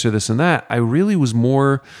experience or this and that? I really was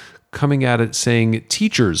more coming at it saying,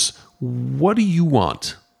 teachers, what do you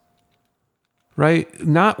want? Right?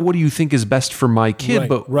 Not what do you think is best for my kid,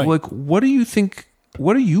 but like, what do you think,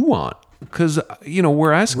 what do you want? Because,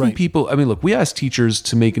 we're asking people, I mean, look, we ask teachers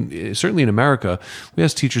to make, certainly in America, we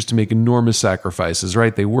ask teachers to make enormous sacrifices,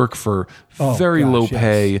 right? They work for very low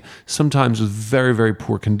pay, sometimes with very, very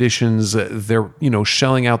poor conditions. They're,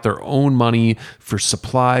 shelling out their own money for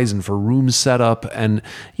supplies and for room setup. And,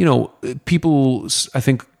 people, I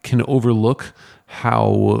think, can overlook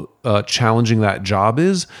how challenging that job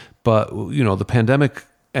is. But, the pandemic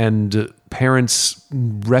and parents,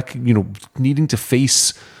 needing to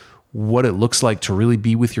face what it looks like to really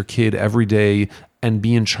be with your kid every day and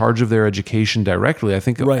be in charge of their education directly. I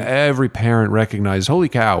think every parent recognized, holy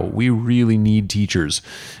cow, we really need teachers.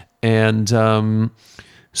 And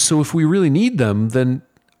so if we really need them, then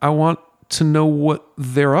I want to know what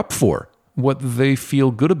they're up for, what they feel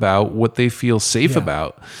good about, what they feel safe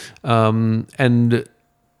about. And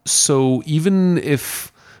so even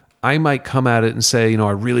if I might come at it and say,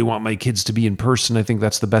 I really want my kids to be in person. I think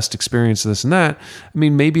that's the best experience, this and that. I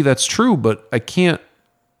mean, maybe that's true, but I can't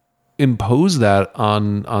impose that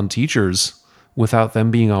on teachers without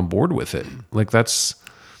them being on board with it. Like that's,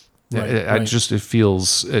 it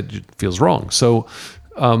feels wrong. So,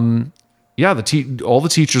 all the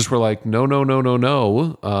teachers were like, no.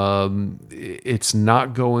 It's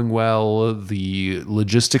not going well. The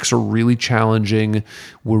logistics are really challenging.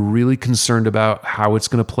 We're really concerned about how it's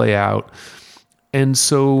going to play out. And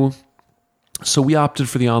so we opted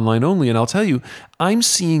for the online only. And I'll tell you, I'm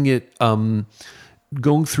seeing it,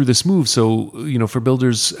 going through this move. So, for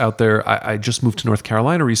builders out there, I just moved to North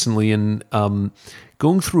Carolina recently, and,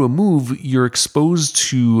 going through a move, you're exposed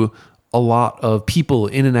to a lot of people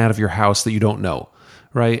in and out of your house that you don't know,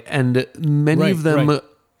 right? And many of them,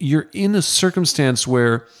 you're in a circumstance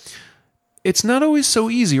where it's not always so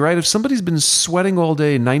easy, right? If somebody's been sweating all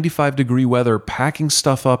day, 95-degree weather, packing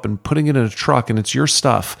stuff up and putting it in a truck, and it's your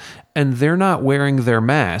stuff, and they're not wearing their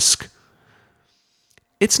mask,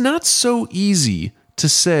 it's not so easy to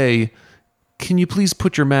say, can you please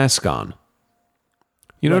put your mask on?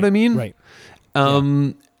 You know what I mean? Right.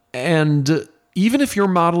 And even if you're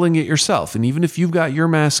modeling it yourself, and even if you've got your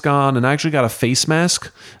mask on, and I actually got a face mask,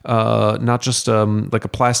 not just like a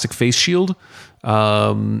plastic face shield,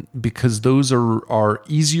 because those are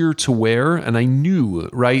easier to wear. And I knew,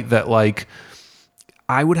 right, that like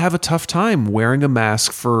I would have a tough time wearing a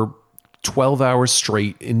mask for 12 hours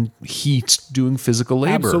straight in heat doing physical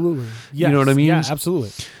labor. Absolutely. Yes. You know what I mean? Yeah,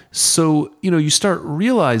 absolutely. So, you start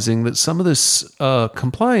realizing that some of this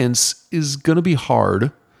compliance is going to be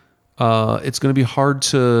hard. It's going to be hard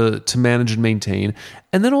to manage and maintain.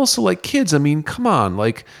 And then also like kids, I mean, come on,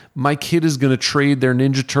 like my kid is going to trade their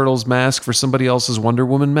Ninja Turtles mask for somebody else's Wonder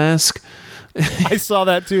Woman mask. I saw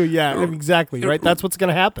that too. Yeah, exactly. Right. That's what's going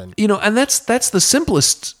to happen. And that's the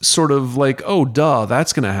simplest sort of like, oh, duh,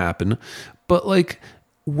 that's going to happen. But like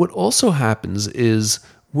what also happens is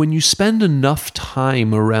when you spend enough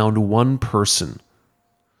time around one person,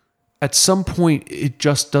 at some point it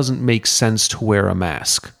just doesn't make sense to wear a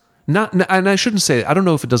mask. And I shouldn't say, I don't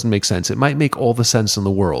know if it doesn't make sense. It might make all the sense in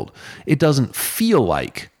the world. It doesn't feel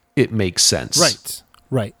like it makes sense.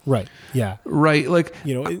 Right. Yeah. Right. Like,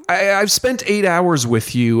 I've spent 8 hours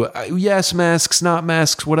with you. Yes, masks, not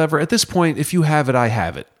masks, whatever. At this point, if you have it, I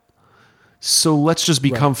have it. So let's just be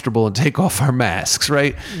comfortable and take off our masks,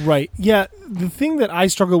 right? Right. Yeah. The thing that I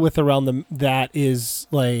struggle with around that is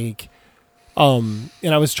like, and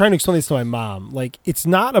I was trying to explain this to my mom, like it's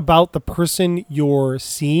not about the person you're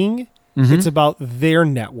seeing. Mm-hmm. It's about their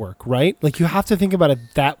network, right? Like you have to think about it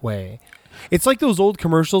that way. It's like those old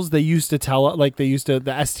commercials they used to tell, like the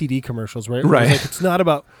STD commercials, right? Right. Like, it's not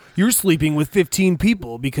about you're sleeping with 15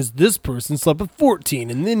 people because this person slept with 14,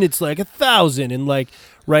 and then it's like 1,000, and like,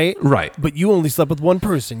 right? Right. But you only slept with one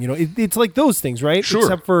person. It's like those things, right? Sure.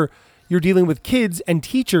 Except for you're dealing with kids and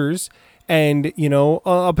teachers, and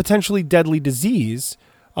a potentially deadly disease.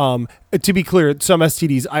 To be clear, some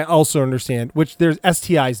STDs I also understand, which there's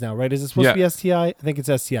STIs now, right? Is it supposed to be STI? I think it's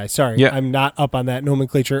STI. Sorry, I'm not up on that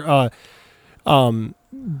nomenclature.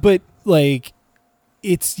 But like,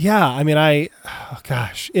 it's I mean,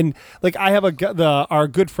 and like I have our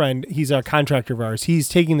good friend. He's a contractor of ours. He's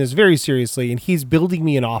taking this very seriously, and he's building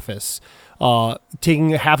me an office.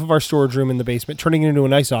 Taking half of our storage room in the basement, turning it into a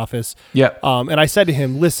nice office. Yeah. And I said to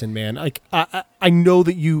him, listen, man, like I know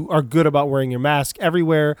that you are good about wearing your mask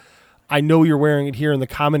everywhere. I know you're wearing it here in the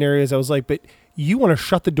common areas. I was like, but you want to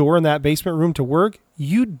shut the door in that basement room to work?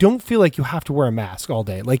 You don't feel like you have to wear a mask all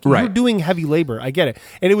day. Like you're doing heavy labor. I get it.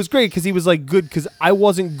 And it was great because he was like, good, because I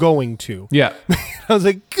wasn't going to. Yeah. I was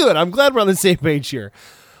like, good. I'm glad we're on the same page here.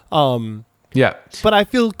 Yeah. But I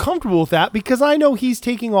feel comfortable with that because I know he's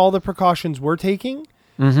taking all the precautions we're taking.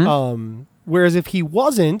 Mm-hmm. Whereas if he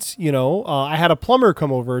wasn't, I had a plumber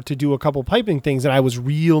come over to do a couple piping things, and I was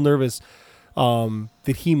real nervous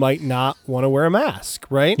that he might not want to wear a mask,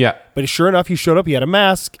 right? Yeah. But sure enough, he showed up. He had a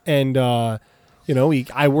mask, and I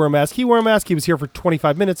wore a mask. He wore a mask. He was here for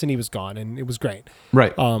 25 minutes, and he was gone, and it was great.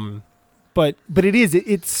 Right. But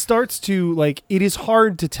it starts to like, it is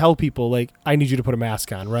hard to tell people like, I need you to put a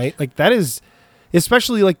mask on, right? Like that is,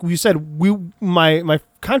 especially like you said, my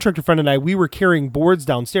contractor friend and I, we were carrying boards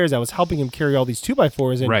downstairs. I was helping him carry all these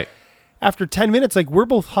 2x4s. And after 10 minutes, like we're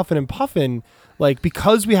both huffing and puffing, like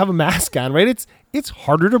because we have a mask on, right? It's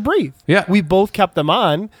harder to breathe. Yeah. We both kept them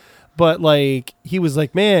on, but like, he was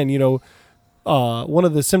like, man, one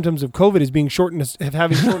of the symptoms of COVID is being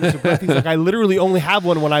having shortness of breath. He's like, I literally only have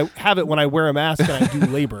one when I wear a mask and I do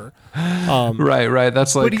labor. Right.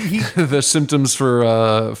 That's like the symptoms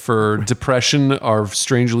for depression are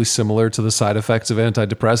strangely similar to the side effects of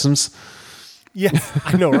antidepressants. Yes,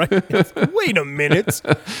 I know, right? Yes. Wait a minute.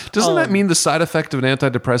 Doesn't that mean the side effect of an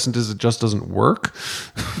antidepressant is it just doesn't work?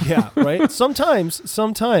 Yeah, right.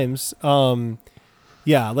 Sometimes,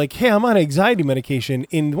 yeah, like, hey, I'm on anxiety medication,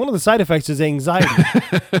 and one of the side effects is anxiety.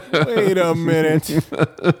 Wait a minute.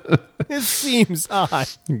 It seems odd.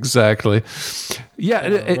 Exactly. Yeah,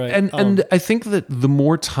 right. And I think that the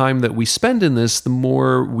more time that we spend in this, the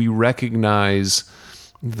more we recognize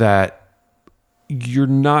that you're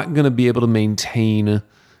not going to be able to maintain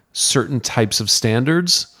certain types of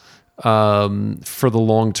standards for the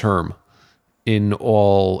long term in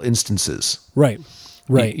all instances. Right.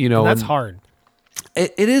 You know, and that's hard.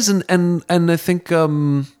 It is, and I think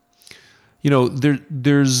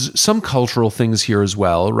there's some cultural things here as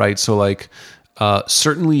well, right? So like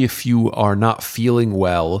certainly if you are not feeling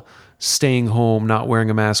well, staying home, not wearing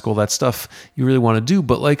a mask, all that stuff you really want to do.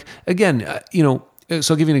 But like again,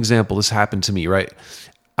 so I'll give you an example. This happened to me, right?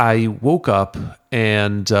 I woke up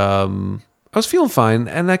and I was feeling fine,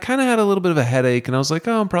 and I kind of had a little bit of a headache, and I was like,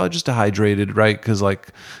 oh, I'm probably just dehydrated, right? Because like,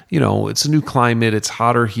 it's a new climate, it's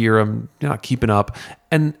hotter here, I'm not keeping up.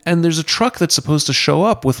 And there's a truck that's supposed to show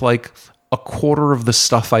up with like a quarter of the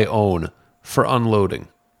stuff I own for unloading.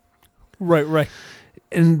 Right.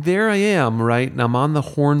 And there I am, right? And I'm on the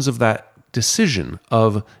horns of that decision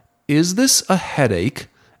of, is this a headache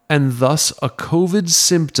and thus a COVID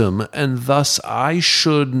symptom, and thus I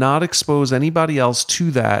should not expose anybody else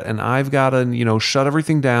to that, and I've got to, shut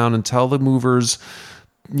everything down and tell the movers,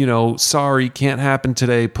 sorry, can't happen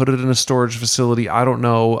today, put it in a storage facility, I don't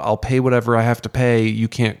know, I'll pay whatever I have to pay, you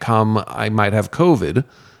can't come, I might have COVID?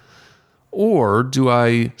 Or do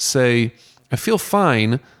I say, I feel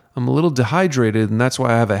fine, I'm a little dehydrated, and that's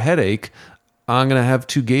why I have a headache, I'm going to have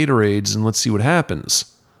 2 Gatorades, and let's see what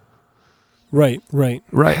happens. Right.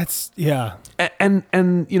 That's yeah. And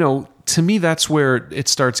to me, that's where it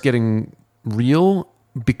starts getting real,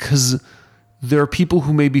 because there are people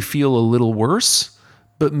who maybe feel a little worse,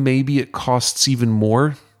 but maybe it costs even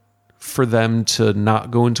more for them to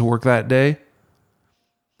not go into work that day.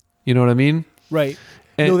 You know what I mean? Right.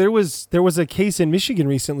 There was a case in Michigan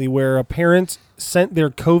recently where a parent sent their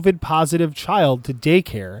COVID positive child to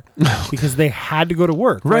daycare because they had to go to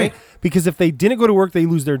work, right? Because if they didn't go to work, they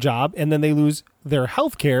lose their job, and then they lose their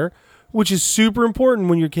health care, which is super important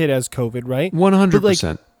when your kid has COVID, right?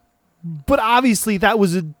 100%. But obviously that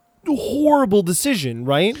was a horrible decision,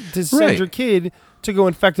 right? To send your kid to go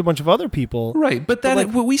infect a bunch of other people. Right, but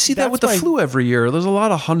we see that with the flu every year. There's a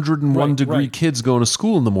lot of 101 degree kids going to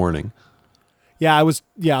school in the morning. Yeah, I was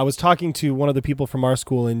talking to one of the people from our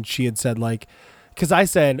school, and she had said, like, because I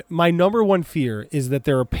said, my number one fear is that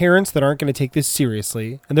there are parents that aren't going to take this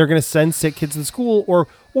seriously, and they're going to send sick kids to school,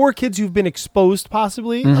 or kids who've been exposed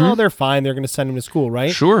possibly. Mm-hmm. Oh, they're fine. They're going to send them to school,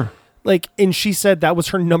 right? Sure. Like, and she said that was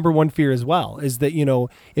her number one fear as well, is that,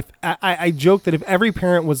 if I joke that if every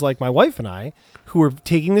parent was like my wife and I, who are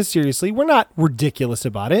taking this seriously, we're not ridiculous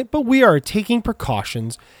about it, but we are taking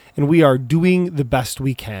precautions, and we are doing the best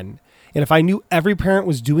we can. And if I knew every parent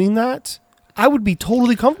was doing that, I would be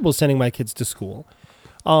totally comfortable sending my kids to school.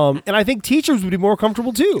 And I think teachers would be more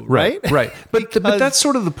comfortable too, right? Right. But that's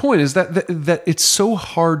sort of the point, is that it's so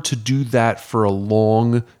hard to do that for a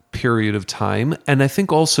long period of time. And I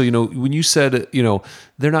think also, when you said,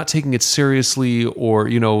 they're not taking it seriously, or,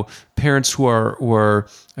 parents who are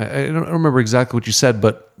I don't remember exactly what you said,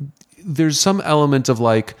 but there's some element of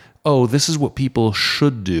like, oh, this is what people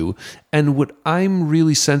should do. And what I'm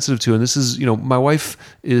really sensitive to, and this is, my wife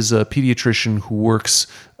is a pediatrician who works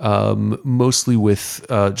mostly with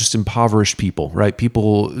just impoverished people, right?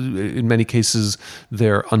 People, in many cases,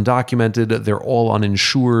 they're undocumented, they're all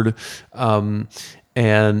uninsured.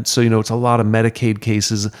 And so, it's a lot of Medicaid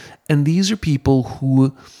cases. And these are people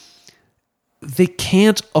who, they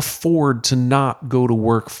can't afford to not go to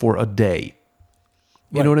work for a day.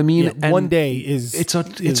 You know what I mean? Yeah, and one day is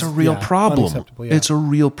a real problem. Yeah. It's a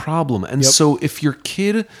real problem. And so if your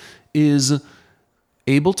kid is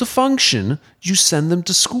able to function, you send them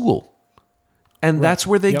to school. And that's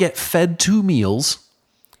where they get fed 2 meals,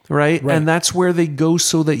 right? And that's where they go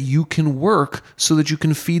so that you can work, so that you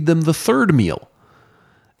can feed them the 3rd meal.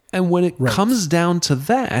 And when it comes down to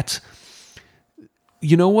that,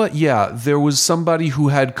 you know what? Yeah, there was somebody who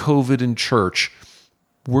had COVID in church.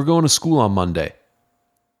 We're going to school on Monday.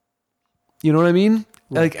 You know what I mean?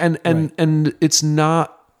 Like, and it's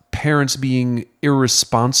not parents being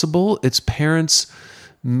irresponsible. It's parents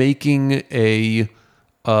making a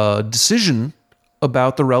decision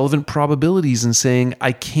about the relevant probabilities and saying,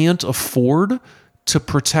 I can't afford to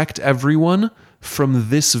protect everyone from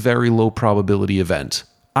this very low probability event.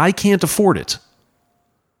 I can't afford it.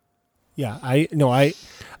 Yeah, I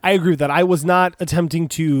agree with that. I was not attempting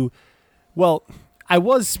to, well, I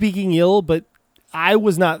was speaking ill, but I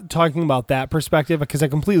was not talking about that perspective because I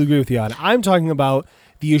completely agree with you on it. I'm talking about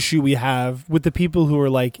the issue we have with the people who are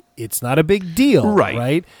like, it's not a big deal,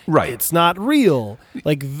 right? It's not real.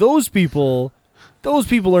 Like those people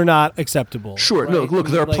are not acceptable. Sure. Right? No, look,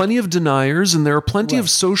 there are plenty of deniers and there are plenty of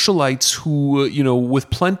socialites who, with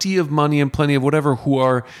plenty of money and plenty of whatever, who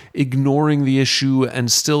are ignoring the issue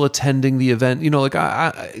and still attending the event.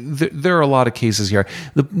 There are a lot of cases here.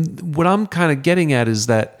 What I'm kind of getting at is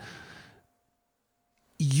that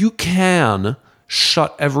you can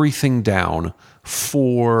shut everything down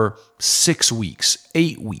for 6 weeks,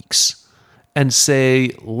 8 weeks, and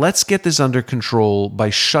say, let's get this under control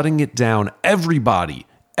by shutting it down, everybody,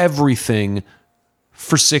 everything,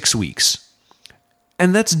 for 6 weeks.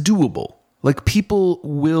 And that's doable. Like, people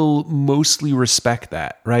will mostly respect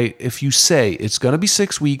that, right? If you say it's going to be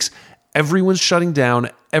 6 weeks, everyone's shutting down,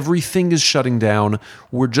 everything is shutting down,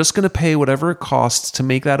 we're just going to pay whatever it costs to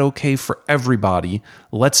make that okay for everybody.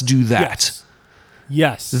 Let's do that.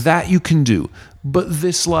 Yes. That you can do. But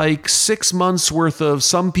this 6 months worth of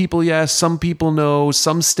some people yes, some people no,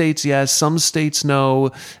 some states yes, some states no,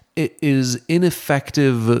 it is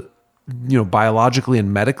ineffective, biologically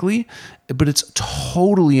and medically, but it's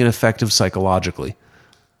totally ineffective psychologically.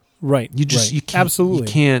 Right. You can't, absolutely.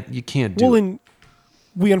 You can't do it.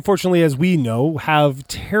 We unfortunately, as we know, have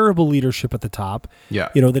terrible leadership at the top. Yeah.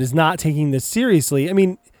 That is not taking this seriously. I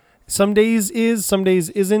mean, some days is, some days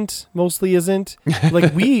isn't, mostly isn't.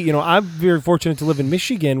 Like I'm very fortunate to live in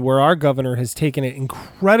Michigan where our governor has taken it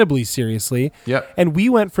incredibly seriously. Yep. And we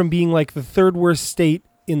went from being like the third worst state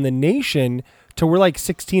in the nation to we're like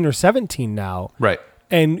 16 or 17 now. Right.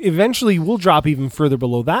 And eventually we'll drop even further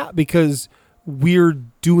below that because we're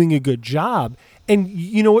doing a good job. And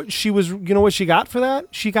you know what she got for that?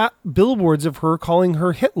 She got billboards of her calling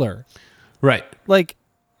her Hitler. Right. Like,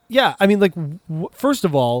 yeah, I mean, first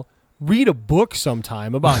of all, read a book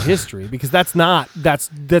sometime about history because that's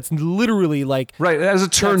literally like... Right. As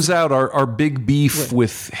it turns out, our big beef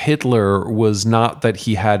with Hitler was not that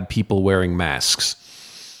he had people wearing masks.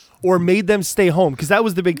 Or made them stay home. Because that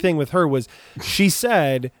was the big thing with her was she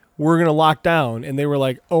said... we're going to lock down. And they were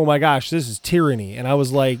like, oh my gosh, this is tyranny. And I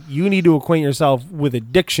was like, you need to acquaint yourself with a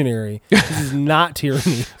dictionary. This is not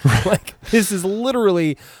tyranny. Like, this is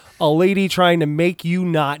literally a lady trying to make you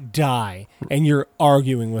not die. And you're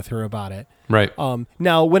arguing with her about it. Right.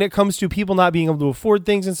 Now, when it comes to people not being able to afford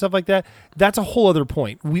things and stuff like that, that's a whole other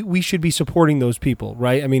point. We should be supporting those people,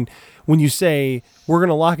 right? I mean, when you say we're going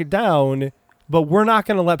to lock it down, but we're not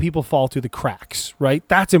going to let people fall through the cracks, right?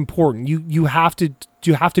 That's important. You have to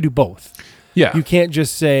do both. Yeah. You can't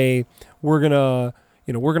just say we're gonna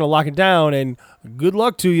lock it down and good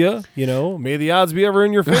luck to you. May the odds be ever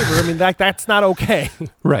in your favor. I mean that's not okay.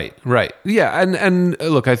 Right. Yeah. And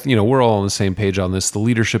look, we're all on the same page on this. The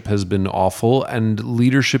leadership has been awful, and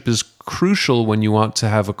leadership is crucial when you want to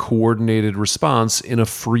have a coordinated response in a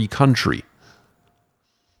free country.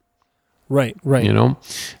 Right. But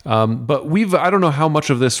I don't know how much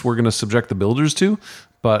of this we're going to subject the builders to,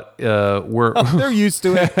 but they're used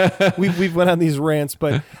to it. We've went on these rants,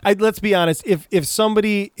 but let's be honest. If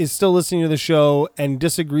somebody is still listening to the show and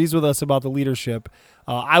disagrees with us about the leadership,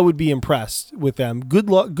 I would be impressed with them. Good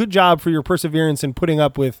luck, good job for your perseverance and putting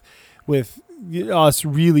up with us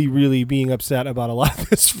really, really being upset about a lot of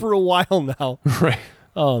this for a while now. Right.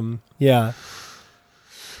 Yeah.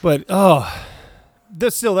 But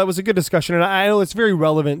that was a good discussion, and I know it's very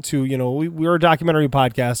relevant to, we're a documentary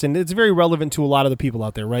podcast, and it's very relevant to a lot of the people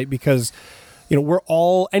out there, right? Because,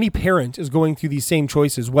 any parent is going through these same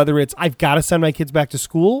choices, whether it's, I've got to send my kids back to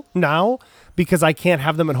school now because I can't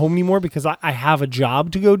have them at home anymore because I have a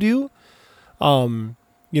job to go do.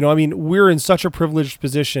 We're in such a privileged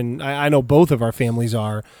position. I know both of our families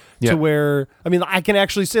are, to where, I can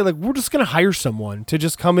actually say, we're just going to hire someone to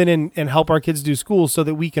just come in and help our kids do school so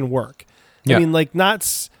that we can work. Yeah.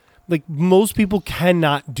 Most people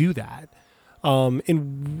cannot do that.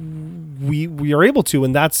 And we are able to,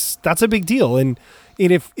 and that's a big deal. And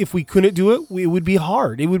if we couldn't do it, it would be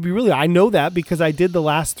hard. It would be really, I know that because I did the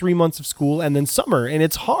last 3 months of school and then summer, and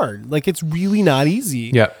it's hard. It's really not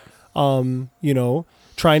easy. Yeah.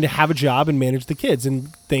 Trying to have a job and manage the kids.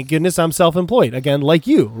 And thank goodness I'm self-employed again, like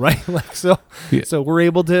you, right? So we're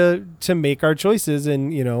able to make our choices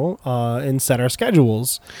and, and set our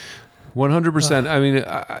schedules.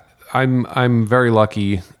 100%. I'm very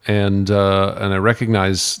lucky, and I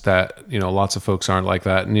recognize that lots of folks aren't like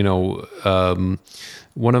that. And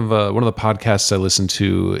one of the podcasts I listen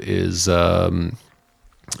to is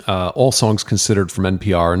All Songs Considered from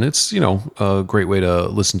NPR, and it's a great way to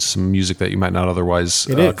listen to some music that you might not otherwise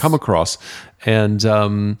come across. And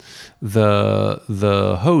the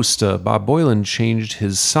host Bob Boylan changed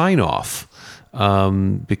his sign off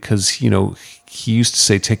because he used to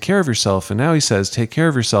say take care of yourself, and now he says take care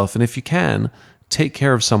of yourself, and if you can, take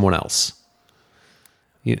care of someone else.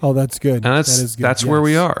 Oh, that's good. And that is good. That's where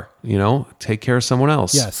we are. Take care of someone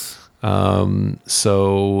else. Yes.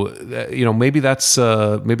 So maybe that's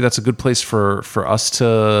a good place for us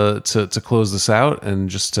to close this out, and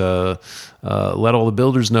just let all the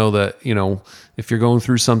builders know that if you're going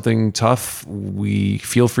through something tough, we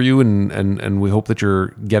feel for you, and we hope that you're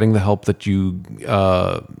getting the help that you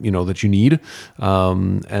that you need.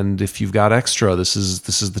 And if you've got extra, this is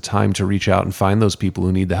the time to reach out and find those people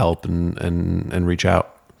who need the help and reach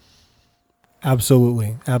out.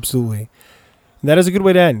 Absolutely. That is a good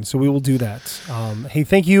way to end, so we will do that. Hey,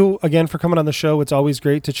 thank you again for coming on the show. It's always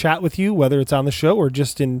great to chat with you, whether it's on the show or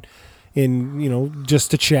just in just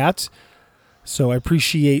to chat. So I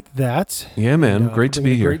appreciate that. Yeah, man, great to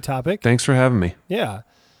be here. Great topic. Thanks for having me. Yeah.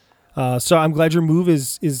 So I'm glad your move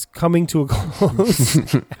is coming to a close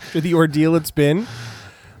after the ordeal it's been.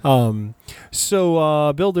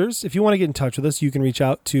 So builders, if you want to get in touch with us, you can reach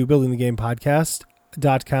out to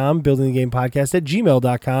buildingthegamepodcast.com,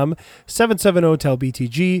 buildingthegamepodcast@gmail.com,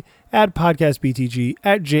 770-TEL-BTG, @podcastbtg,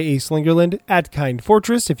 @JA Slingerland, @Kind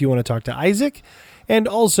Fortress if you want to talk to Isaac. And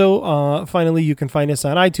also, finally, you can find us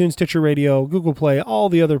on iTunes, Stitcher Radio, Google Play, all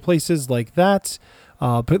the other places like that.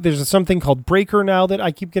 But there's something called Breaker now that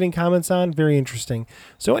I keep getting comments on. Very interesting.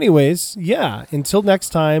 So anyways, yeah, until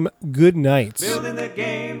next time, good night. Building the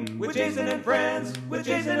game with Jason and friends, with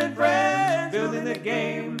Jason and friends. Building the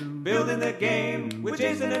game with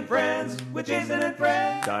Jason and friends, with Jason and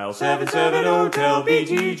friends. Dial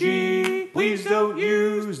 770-TEL-BTG. Please don't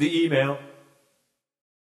use the email.